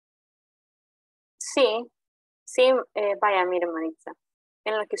 Sí, vaya, mire, Maritza.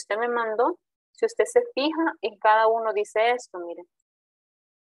 En lo que usted me mandó, si usted se fija, en cada uno dice esto, mire.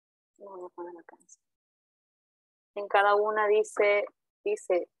 No voy a poner acá. En cada una dice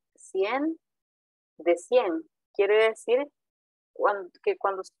 100 de 100. Quiere decir que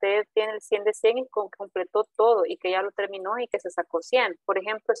cuando usted tiene el 100 de 100 y completó todo y que ya lo terminó y que se sacó 100. Por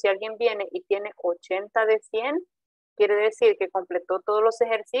ejemplo, si alguien viene y tiene 80 de 100, quiere decir que completó todos los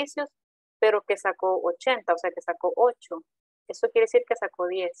ejercicios, pero que sacó 80, o sea que sacó 8. Eso quiere decir que sacó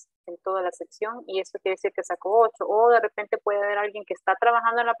 10 en toda la sección y eso quiere decir que sacó 8. O de repente puede haber alguien que está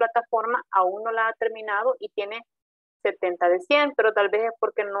trabajando en la plataforma, aún no la ha terminado y tiene 70 de 100, pero tal vez es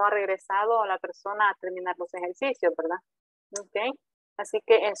porque no ha regresado a la persona a terminar los ejercicios, ¿verdad? Ok, así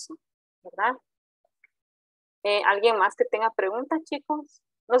que eso, ¿verdad? ¿Alguien más que tenga preguntas, chicos?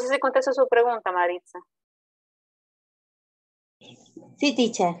 No sé si contesto su pregunta, Maritza. Sí,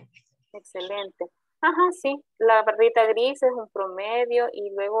 teacher. Excelente. Ajá, sí, la barrita gris es un promedio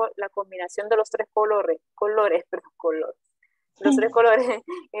y luego la combinación de los tres colores. Los tres colores,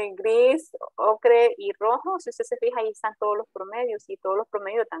 gris, ocre y rojo, si usted se fija, ahí están todos los promedios y todos los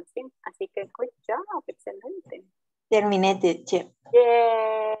promedios están 100. Así que, good job, excelente. Terminé, teacher.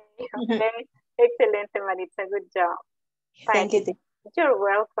 Yay, okay. Excelente, Maritza, good job. Thank you, teacher. You're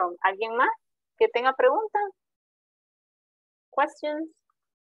welcome. ¿Alguien más que tenga preguntas? Questions?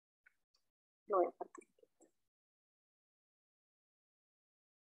 No voy a partir.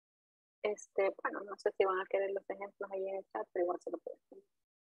 Bueno, no sé si van a querer los ejemplos ahí en el chat, pero igual se lo puedo decir.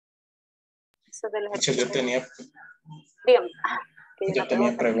 Eso del ejercicio. Yo tenía, dígame. yo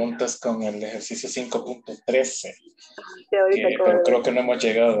tenía preguntas con el ejercicio 5.13. Sí, pero creo que no hemos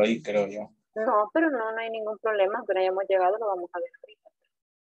llegado ahí, creo yo. No, pero no hay ningún problema, pero ya hemos llegado, lo vamos a ver ahorita.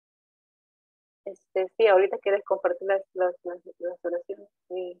 Sí, ahorita quieres compartir las oraciones.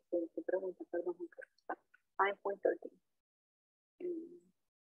 Sí, te pregunto, perdón. 5.13.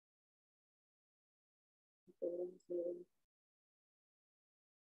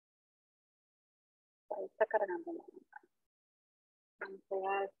 Ahí está cargando. Vamos a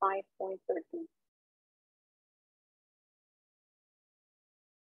llegar al 5.13.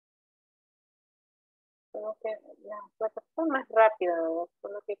 Solo que la plataforma es rápida, ¿verdad?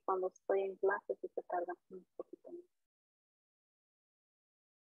 Solo que cuando estoy en clase sí se tarda un poquito más.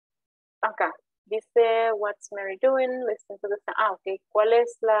 Acá, dice, what's Mary doing? Listen to the sound. Ah, ok. ¿Cuál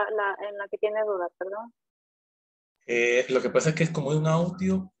es en la que tiene duda, perdón? Lo que pasa es que es como un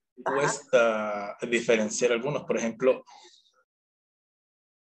audio, cuesta diferenciar algunos. Por ejemplo,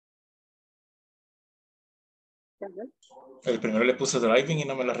 Ujú. El primero le puse driving y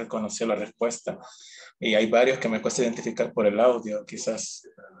no me la reconoció la respuesta. Y hay varios que me cuesta identificar por el audio, quizás.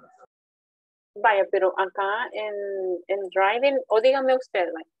 Vaya, pero acá en driving, o dígame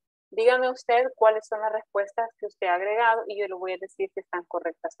usted, vaya, dígame usted cuáles son las respuestas que usted ha agregado y yo le voy a decir si están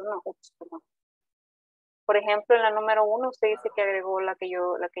correctas o no. Ups, perdón. Por ejemplo, en la número 1 usted dice que agregó la que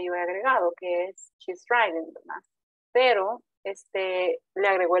yo he agregado, que es she's driving, ¿verdad? Pero le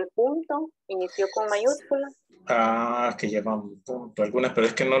agregó el punto, inició con mayúscula. Ah, que lleva un punto. Algunas, pero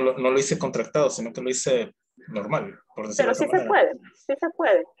es que no lo hice contractado, sino que lo hice normal, por decirlo Pero de sí esa se manera. puede, sí se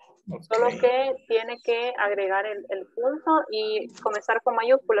puede. Ok. Solo que tiene que agregar el punto y comenzar con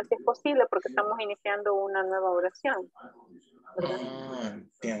mayúsculas si es posible, porque estamos iniciando una nueva oración, ¿verdad? Ah,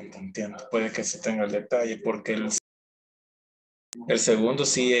 entiendo. Puede que sí tenga el detalle, porque el segundo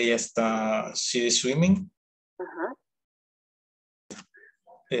sí, ella está, she is swimming. Ajá.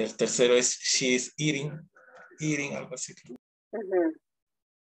 El tercero es she is eating, algo así. Ujú.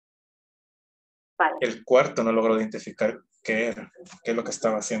 Vale. El cuarto no logro identificar qué era, qué es lo que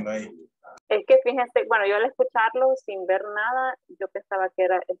estaba haciendo ahí. Es que fíjense, bueno, yo al escucharlo sin ver nada, yo pensaba que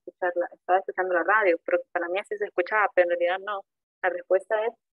era estaba escuchando la radio, pero para mí así se escuchaba, pero en realidad no. La respuesta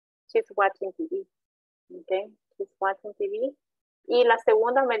es she's watching TV. ¿Ok? She's watching TV. Y la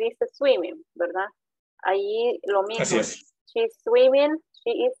segunda me dice swimming, ¿verdad? Ahí lo mismo. Así es. She's swimming,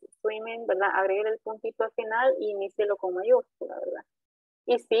 she is swimming, ¿verdad? Agregue el puntito al final y inícielo con mayúscula, ¿verdad?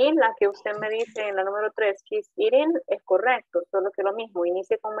 Y sí, la que usted me dice en la número 3, she's eating, es correcto, solo que lo mismo,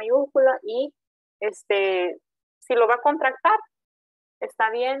 inicie con mayúscula y si lo va a contractar, está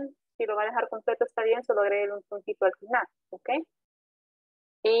bien, si lo va a dejar completo, está bien, solo agregue un puntito al final, ¿ok?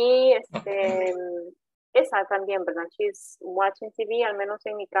 Y esa también, ¿verdad? She's watching TV, al menos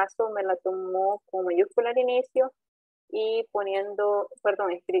en mi caso me la tomó con mayúscula al inicio y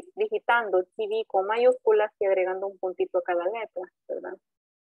digitando TV con mayúsculas y agregando un puntito a cada letra, ¿verdad?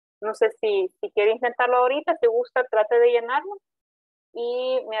 No sé si quiere intentarlo ahorita, si gusta, trate de llenarlo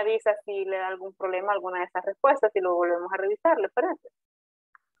y me avisa si le da algún problema alguna de esas respuestas y lo volvemos a revisar, ¿le parece?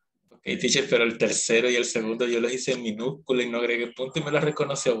 Ok, teacher, pero el tercero y el segundo yo los hice en minúscula y no agregué punto y me la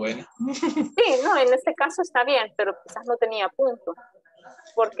reconoció bueno. Sí, no, en este caso está bien, pero quizás no tenía punto.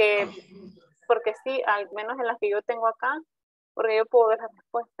 Porque sí, al menos en las que yo tengo acá, porque yo puedo ver las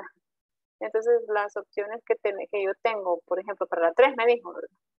respuestas. Entonces, las opciones que yo tengo, por ejemplo, para la 3 me dijo, ¿verdad?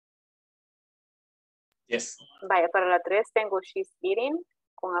 Yes. Vaya, para la 3 tengo she's eating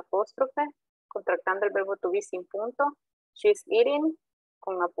con apóstrofe, contractando el verbo to be sin punto. She's eating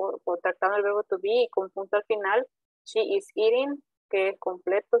contractando el verbo to be y con punto al final. She is eating, que es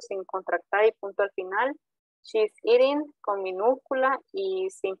completo, sin contractar y punto al final. She's eating con minúscula y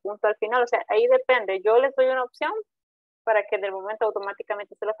sin punto al final. O sea, ahí depende. Yo les doy una opción para que del momento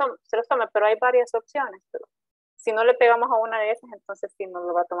automáticamente se los tome, pero hay varias opciones. Pero si no le pegamos a una de esas, entonces sí nos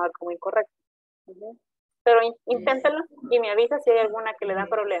lo va a tomar como incorrecto. Pero inténtelo y me avisa si hay alguna que le da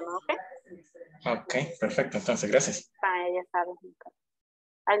problema, ¿ok? Ok, perfecto. Entonces, gracias. Ya sabes.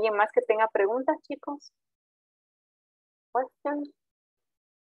 ¿Alguien más que tenga preguntas, chicos? ¿Questions?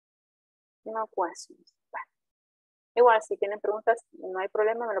 No questions. Bueno. Igual, si tienen preguntas, no hay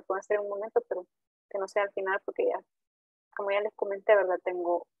problema, me lo pueden hacer en un momento, pero que no sea al final, porque ya, como ya les comenté, ¿verdad?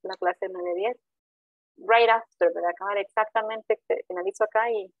 Tengo la clase 9-10. Right after, ¿verdad? Acabar exactamente, finalizo acá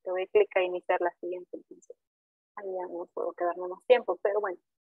y te doy clic a iniciar la siguiente. Entonces, ahí ya no puedo quedarme más tiempo, pero bueno.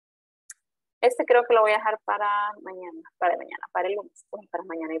 Creo que lo voy a dejar para el lunes. Para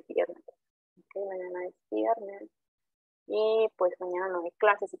mañana es viernes. Ok, mañana es viernes. Y pues mañana no hay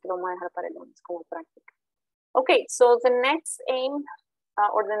clases, así que lo vamos a dejar para el lunes como práctica. Okay, so the next aim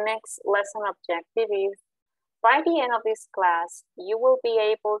or the next lesson objective is by the end of this class, you will be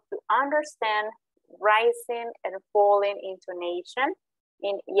able to understand rising and falling intonation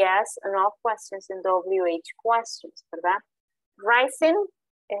in yes and no questions and WH questions, ¿verdad? Rising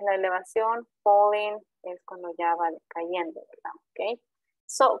es la elevación, falling es cuando ya va cayendo, ¿verdad? Okay.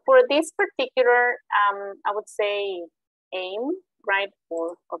 So for this particular, I would say aim, right,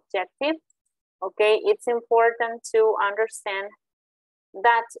 or objective, okay, it's important to understand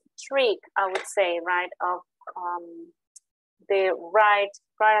that trick, I would say, right, of the right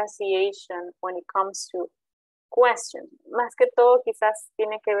pronunciation when it comes to questions. Más que todo, quizás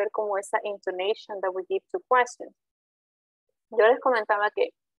tiene que ver como esa intonation that we give to questions. Yo les comentaba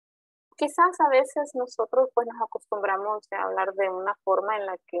que quizás a veces nosotros pues nos acostumbramos a hablar de una forma en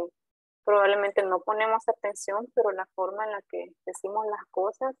la que probablemente no ponemos atención, pero la forma en la que decimos las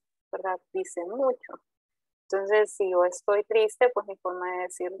cosas, ¿verdad? Dice mucho. Entonces, si yo estoy triste, pues mi forma de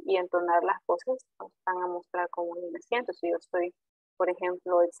decir y entonar las cosas pues, van a mostrar cómo me siento. Si yo estoy por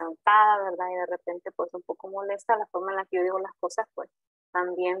ejemplo, exaltada, ¿verdad? Y de repente, pues, un poco molesta, la forma en la que yo digo las cosas, pues,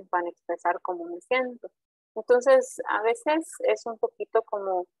 también van a expresar cómo me siento. Entonces, a veces es un poquito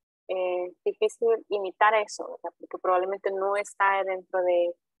como difícil imitar eso, ¿verdad? Porque probablemente no está dentro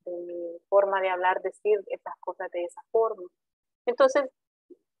de mi forma de hablar, decir esas cosas de esa forma. Entonces,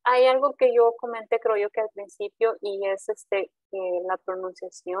 hay algo que yo comenté, creo yo que al principio, y es la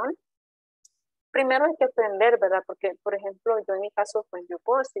pronunciación. Primero hay que aprender, ¿verdad? Porque, por ejemplo, yo en mi caso, pues yo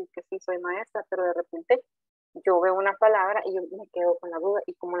puedo decir que sí soy maestra, pero de repente yo veo una palabra y yo me quedo con la duda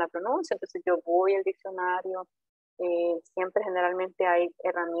y cómo la pronuncio. Entonces yo voy al diccionario, siempre generalmente hay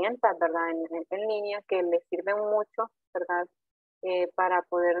herramientas, ¿verdad? En línea que les sirven mucho, ¿verdad? Para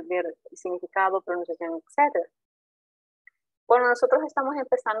poder ver significado, pronunciación, etcétera. Bueno, nosotros estamos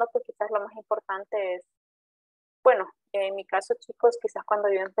empezando, pues quizás lo más importante es, bueno, en mi caso, chicos, quizás cuando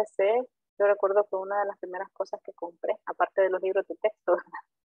yo empecé, yo recuerdo que una de las primeras cosas que compré, aparte de los libros de texto,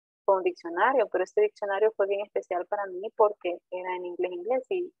 fue un diccionario, pero este diccionario fue bien especial para mí porque era en inglés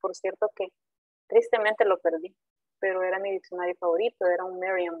y por cierto que tristemente lo perdí, pero era mi diccionario favorito, era un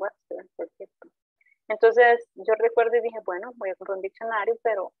Merriam-Webster, por cierto. Entonces yo recuerdo y dije, bueno, voy a comprar un diccionario,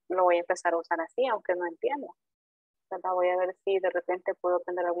 pero lo voy a empezar a usar así, aunque no entienda. ¿Verdad? Voy a ver si de repente puedo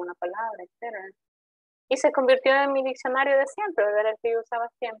aprender alguna palabra, etc. Y se convirtió en mi diccionario de siempre, era el que yo usaba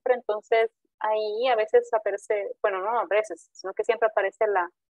siempre. Entonces ahí a veces aparece, bueno, no a veces, sino que siempre aparece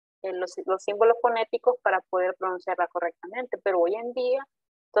los símbolos fonéticos para poder pronunciarla correctamente. Pero hoy en día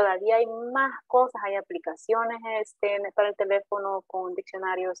todavía hay más cosas, hay aplicaciones para el teléfono con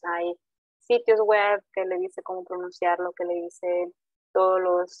diccionarios, hay sitios web que le dice cómo pronunciarlo, que le dice todos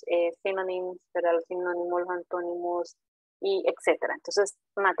los synonyms, ¿verdad? Los sinónimos, los antónimos, y etcétera. Entonces,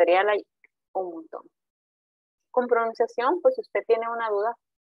 material hay un montón. Con pronunciación, pues si usted tiene una duda,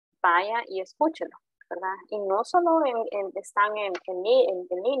 vaya y escúchelo, ¿verdad? Y no solo están en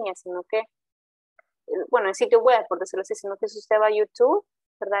línea, sino que, bueno, en sitio web, por decirlo así, sino que si usted va a YouTube,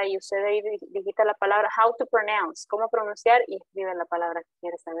 ¿verdad? Y usted ahí digita la palabra how to pronounce, cómo pronunciar, y escribe la palabra que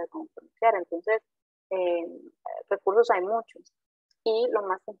quiere saber cómo pronunciar. Entonces, recursos hay muchos. Y lo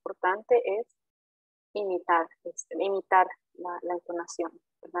más importante es imitar la entonación,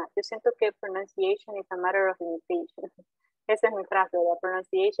 ¿verdad? Yo siento que pronunciation is a matter of imitation. Esa es mi frase, ¿verdad?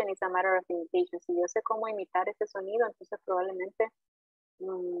 Pronunciation is a matter of imitation. Si yo sé cómo imitar ese sonido, entonces probablemente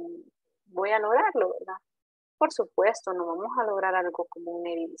voy a lograrlo, ¿verdad? Por supuesto, no vamos a lograr algo como un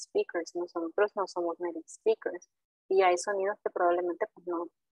native speaker, si nosotros no somos native speakers. Y hay sonidos que probablemente pues no,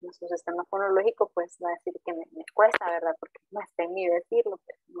 nuestro sistema fonológico pues va a decir que me cuesta, ¿verdad? Porque no sé ni decirlo,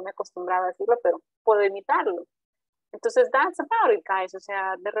 pero no me he acostumbrado a decirlo, pero puedo imitarlo. Entonces, that's about it, guys. O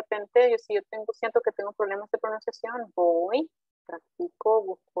sea, de repente, si yo siento que tengo problemas de pronunciación, voy, practico,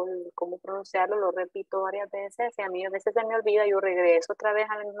 busco cómo pronunciarlo, lo repito varias veces, y a mí a veces se me olvida, yo regreso otra vez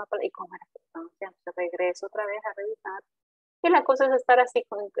a la misma palabra, y como era que pronunciando, regreso otra vez a revisar. Y la cosa es estar así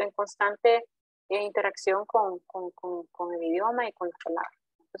en constante interacción con el idioma y con las palabras.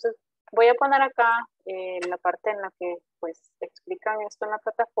 Entonces, voy a poner acá la parte en la que pues explican esto en la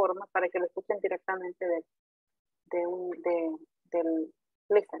plataforma para que lo escuchen directamente del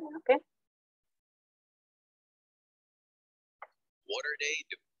listener, ¿ok? What are they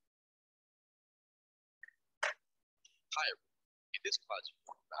doing? Hi, everyone. In this class, we'll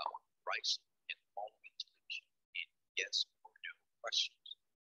learn about pricing and following intonation in yes or no questions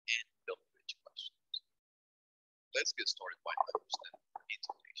and WH questions. Let's get started by understanding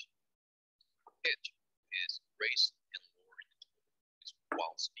intonation. Pitch is raising and lowering the tone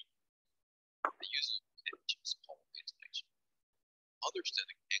while speaking. The use of pitch is called intonation.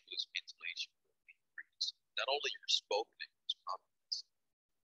 Understanding English intonation will increase not only your spoken English confidence,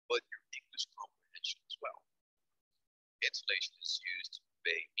 but your English comprehension as well. Intonation is used to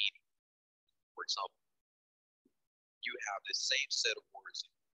convey meaning. For example, you have the same set of words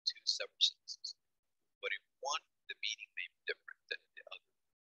in two separate sentences, but in one, the meaning may be different than in the other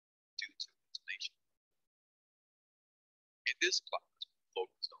due to intonation. In this class, we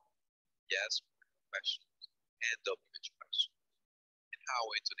focus on yes or no questions and WH questions and how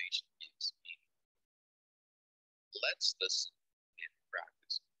intonation gives meaning. Let's listen and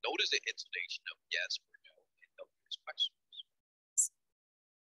practice. Notice the intonation of yes or no in WH questions.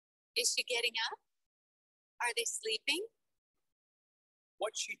 Is she getting up? Are they sleeping?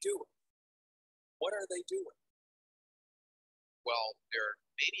 What's she doing? What are they doing? Well, there are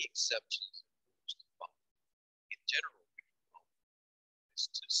many exceptions and rules to follow. In general, we can follow these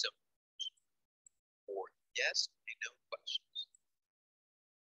two simple rules for yes and no questions.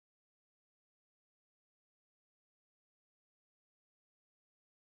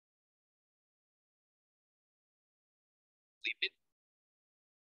 Sleeping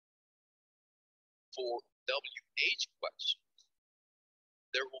For WH questions,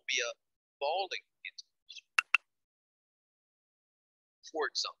 there will be a falling intonation. For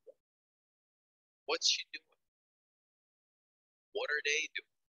example, what's she doing? What are they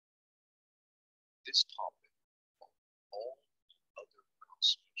doing? This topic, like all other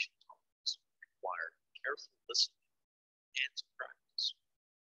pronunciation topics, require careful listening and practice.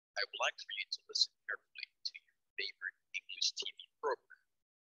 I would like for you to listen carefully to your favorite English TV program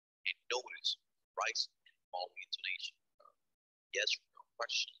and notice rise and falling intonation of yes or no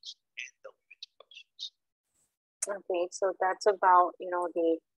questions and WH questions. Okay, so that's about, you know,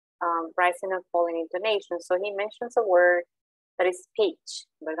 the rising and falling intonation. So he mentions a word that is pitch,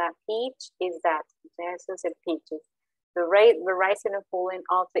 but that pitch is that. Eso es el pitch. The rising and falling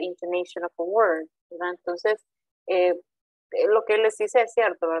of the intonation of a word, ¿verdad? Entonces, lo que les dice es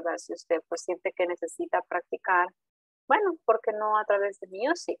cierto, ¿verdad? Si usted pues siente que necesita practicar, bueno, ¿por qué no a través de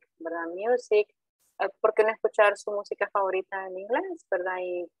music, ¿verdad? Music, ¿por qué no escuchar su música favorita en inglés, ¿verdad?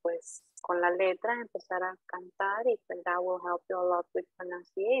 Y pues con la letra empezar a cantar y pues that will help you a lot with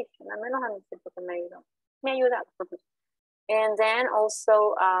pronunciation. Al menos a mí siento que me ayuda. And then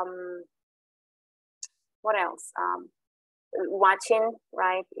also, what else? Watching,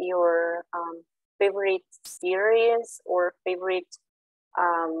 right, your favorite series or favorite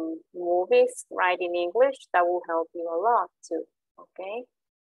movies, right, in English, that will help you a lot too, okay?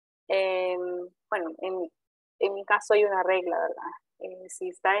 Bueno, en mi caso hay una regla, ¿verdad? Si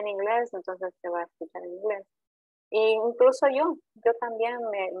está en inglés, entonces se va a escuchar en inglés. E incluso yo también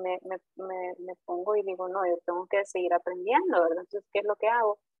me pongo y digo, no, yo tengo que seguir aprendiendo, ¿verdad? Entonces, ¿qué es lo que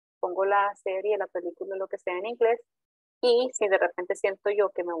hago? Pongo la serie, la película, lo que sea en inglés, y si de repente siento yo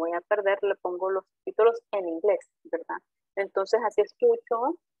que me voy a perder, le pongo los títulos en inglés, ¿verdad? Entonces, así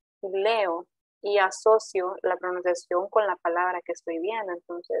escucho, leo y asocio la pronunciación con la palabra que estoy viendo.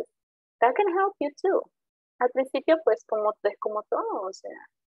 Entonces, that can help you too. Al principio, pues, es como todo, o sea,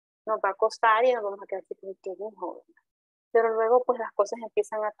 nos va a costar y nos vamos a quedar así como que dijo. Pero luego pues las cosas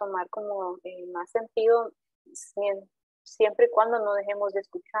empiezan a tomar como más sentido siempre y cuando no dejemos de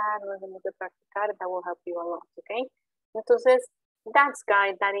escuchar, no dejemos de practicar. That will help you a lot, okay? Entonces, that's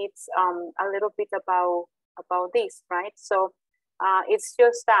guys, that it's a little bit about this, right? So it's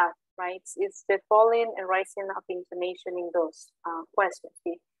just that, right? It's the falling and rising of intonation in those questions.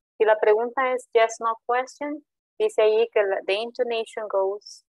 ¿Sí? Si la pregunta es yes, no question, dice ahí que the intonation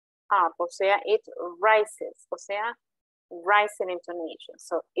goes up, o sea, it rises, o sea, rising intonation.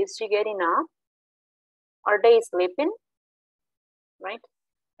 So, is she getting up? Are they sleeping? Right?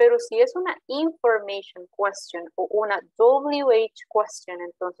 Pero si es una information question o una WH question,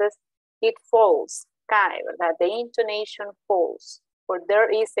 entonces it falls, cae, ¿verdad? The intonation falls, or there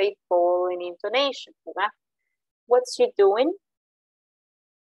is a fall in intonation, ¿verdad? What's she doing?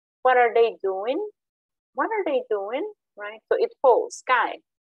 What are they doing? What are they doing? Right? So it falls, cae.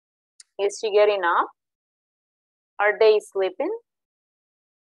 Is she getting up? Are they sleeping?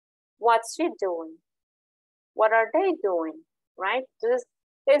 What's she doing? What are they doing? Right?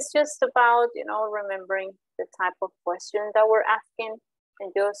 It's just about, you know, remembering the type of question that we're asking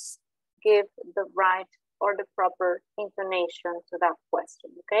and just give the right or the proper intonation to that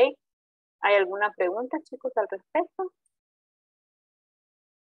question, okay? ¿Hay alguna pregunta, chicos, al respecto?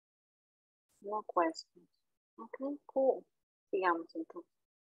 No questions. Okay, cool. Sigamos entonces.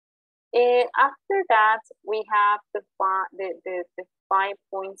 After that, we have the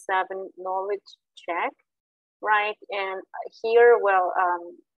 5.7 knowledge check, right? And here, well,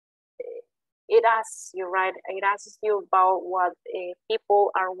 it asks you, right? It asks you about what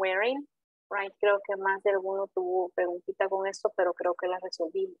people are wearing, right? Creo que más de alguno tuvo preguntita con eso, pero creo que la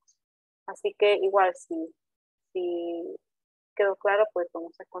resolvimos. Así que igual, si quedó claro, pues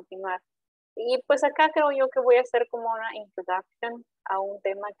vamos a continuar. Y pues acá creo yo que voy a hacer como una introduction a un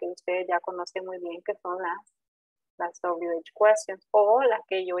tema que ustedes ya conocen muy bien, que son las WH questions, o las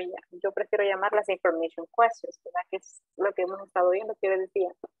que yo prefiero llamar las information questions, ¿verdad? Que es lo que hemos estado viendo, que yo les decía.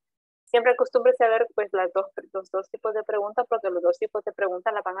 Siempre acostúmbrese a ver pues los dos tipos de preguntas, porque los dos tipos de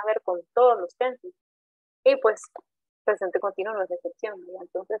preguntas las van a ver con todos los tenses. Y pues presente continuo no es excepción, ¿verdad?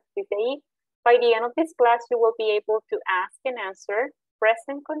 Entonces dice ahí, by the end of this class you will be able to ask and answer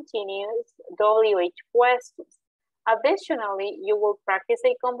present continuous WH questions. Additionally, you will practice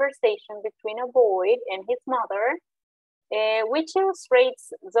a conversation between a boy and his mother, which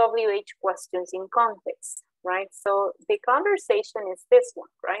illustrates WH questions in context, right? So the conversation is this one,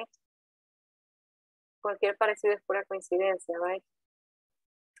 right? Cualquier parecido es pura coincidencia, right?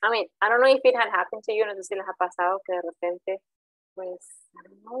 I mean, I don't know if it had happened to you, no sé si les ha pasado que de repente, pues, I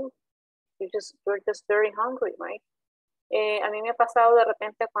don't know, you're just very hungry, right? A mí me ha pasado de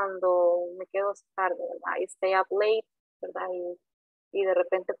repente cuando me quedo tarde, ¿verdad? I stay up late, ¿verdad? Y de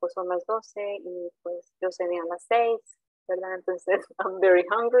repente pues son las 12 y pues yo cené a las 6, ¿verdad? Entonces I'm very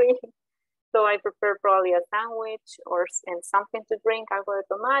hungry. So I prepare probably a sandwich and something to drink, algo de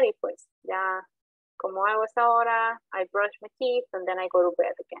tomar y pues ya como hago esa hora, I brush my teeth and then I go to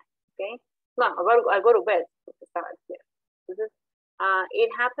bed again, okay? No, I go to bed porque estaba despierta. Entonces, it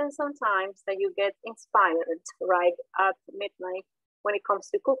happens sometimes that you get inspired right at midnight when it comes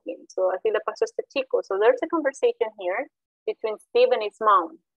to cooking. So así le pasó a este chico. So there's a conversation here between Steve and his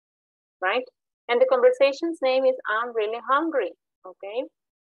mom, right? And the conversation's name is I'm really hungry, okay?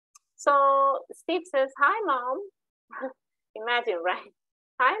 So Steve says, hi, mom. Imagine, right?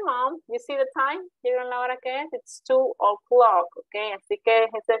 Hi, mom. You see the time? ¿Vieron la hora que es? It's 2 o'clock, okay? Así que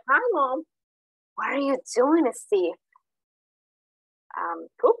he says, hi, mom. What are you doing, Steve?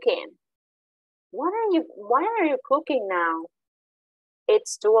 Cooking. Why are you cooking now?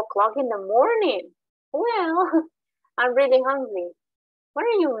 It's 2 o'clock in the morning. Well, I'm really hungry. What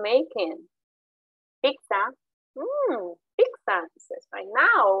are you making? Pizza. Pizza, he says, right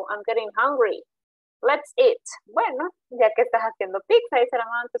now I'm getting hungry. Let's eat. Bueno, ya que estás haciendo pizza, dice la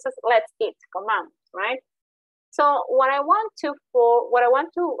mamá, entonces let's eat, comamos, right? So what I want to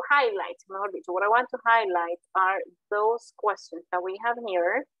highlight, mejor dicho, what I want to highlight are those questions that we have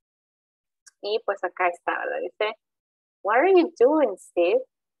here. Y pues acá está, ¿verdad? Dice, what are you doing, Steve?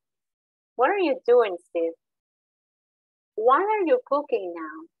 What are you doing, Steve? Why are you cooking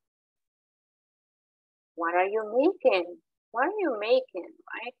now? What are you making? What are you making,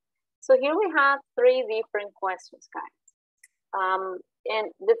 right? So here we have 3 different questions, guys.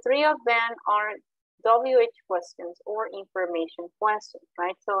 And the 3 of them are WH questions or information questions,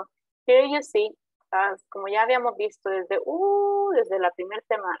 right? So here you see, como ya habíamos visto desde la primera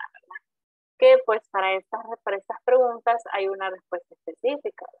semana, ¿verdad? Que pues para estas preguntas hay una respuesta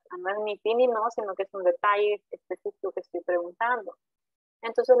específica, ¿verdad? No es ni sí ni no, sino que es un detalle específico que estoy preguntando.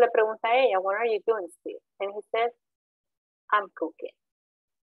 Entonces le pregunta a ella, what are you doing, Steve? And he says, I'm cooking.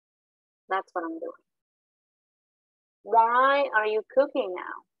 That's what I'm doing. Why are you cooking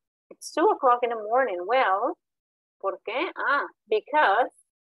now? It's 2 o'clock in the morning. Well, ¿por qué? Because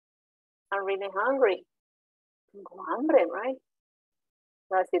I'm really hungry. Tengo hambre, right?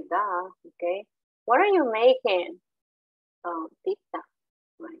 That's it, okay. What are you making? Pizza,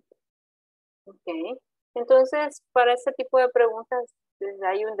 right? Okay. Entonces, para ese tipo de preguntas,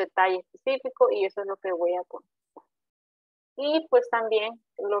 hay un detalle específico y eso es lo que voy a contestar. Y pues también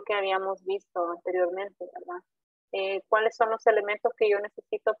lo que habíamos visto anteriormente, ¿verdad? ¿Cuáles son los elementos que yo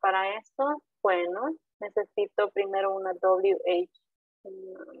necesito para esto? Bueno, necesito primero una WH.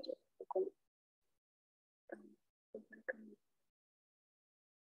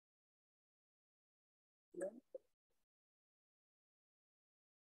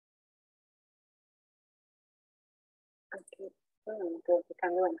 Aquí, creo que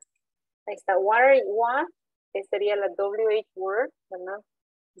cambio, bueno. Ahí está, what, que sería la WH word, ¿verdad?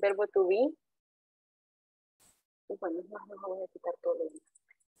 Verbo to be. Y bueno, es más, no voy a quitar todo.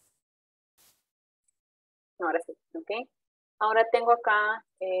 Ahora sí, ok. Ahora tengo acá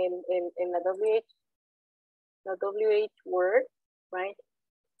en la WH word, right?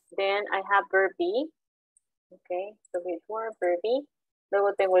 Then I have verb be, okay, WH word, verb be.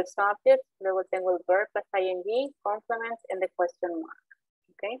 Luego tengo el subject, luego tengo el verb plus ing, complement, and the question mark,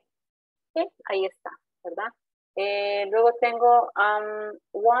 okay. Okay, ahí está, ¿verdad? Luego tengo,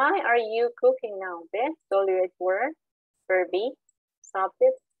 why are you cooking now? ¿Ves? WH word, verb be,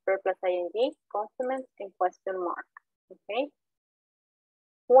 subject, verb plus ing, complement, and question mark, okay.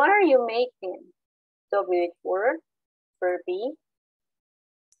 What are you making? WH word, verb be,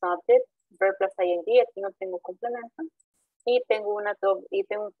 subject, verb plus ing, aquí no tengo complemento. Y tengo un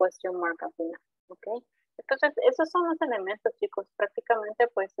question mark al final, ¿ok? Entonces, esos son los elementos, chicos. Prácticamente,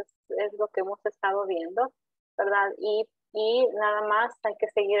 pues, es lo que hemos estado viendo, ¿verdad? Y nada más hay que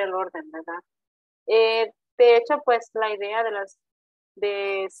seguir el orden, ¿verdad? De hecho, pues, la idea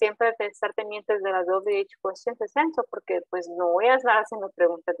de siempre estar pendientes de las WH questions es eso, porque, pues, no voy a estar haciendo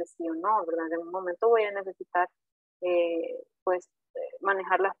preguntas de sí o no, ¿verdad? En un momento voy a necesitar, pues,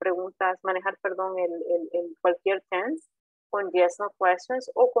 manejar las preguntas, perdón, el cualquier tense, con yes, no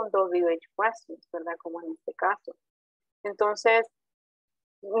questions o con WH questions, ¿verdad? Como en este caso. Entonces,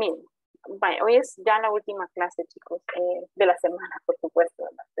 miren, vaya, hoy es ya la última clase, chicos, de la semana, por supuesto,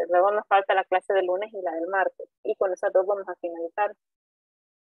 ¿verdad? Luego nos falta la clase del lunes y la del martes, y con esas dos vamos a finalizar.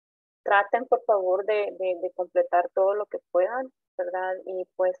 Traten, por favor, de completar todo lo que puedan, ¿verdad? Y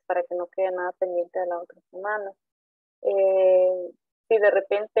pues para que no quede nada pendiente de la otra semana. Si de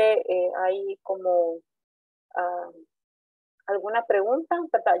repente hay como alguna pregunta,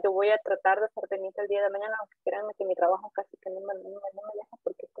 ¿verdad? Yo voy a tratar de estar pendiente el día de mañana, aunque créanme que mi trabajo casi que no me deja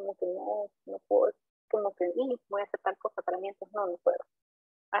porque es como que no puedo, como que voy a hacer tal cosa para mí, entonces no puedo.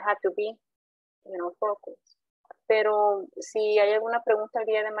 I have to be, focused. Pero si hay alguna pregunta el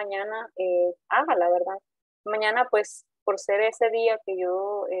día de mañana, hágala, ¿verdad? Mañana, pues, por ser ese día que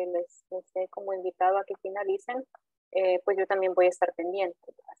yo les he como invitado a que finalicen, pues yo también voy a estar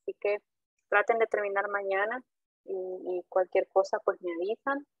pendiente. Así que traten de terminar mañana y cualquier cosa, pues me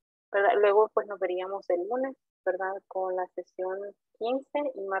avisan, ¿verdad? Luego, pues nos veríamos el lunes, ¿verdad? Con la sesión 15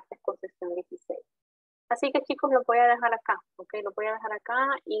 y martes con sesión 16. Así que chicos, lo voy a dejar acá, ¿ok? Lo voy a dejar acá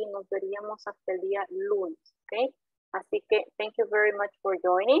y nos veríamos hasta el día lunes, ¿ok? Así que, thank you very much for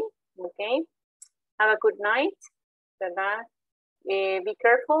joining, ¿ok? Have a good night, ¿verdad? Be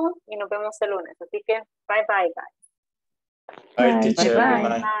careful y nos vemos el lunes. Así que, bye, bye, guys. Bye, teacher. Bye. Good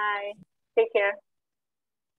night. Bye. Take care.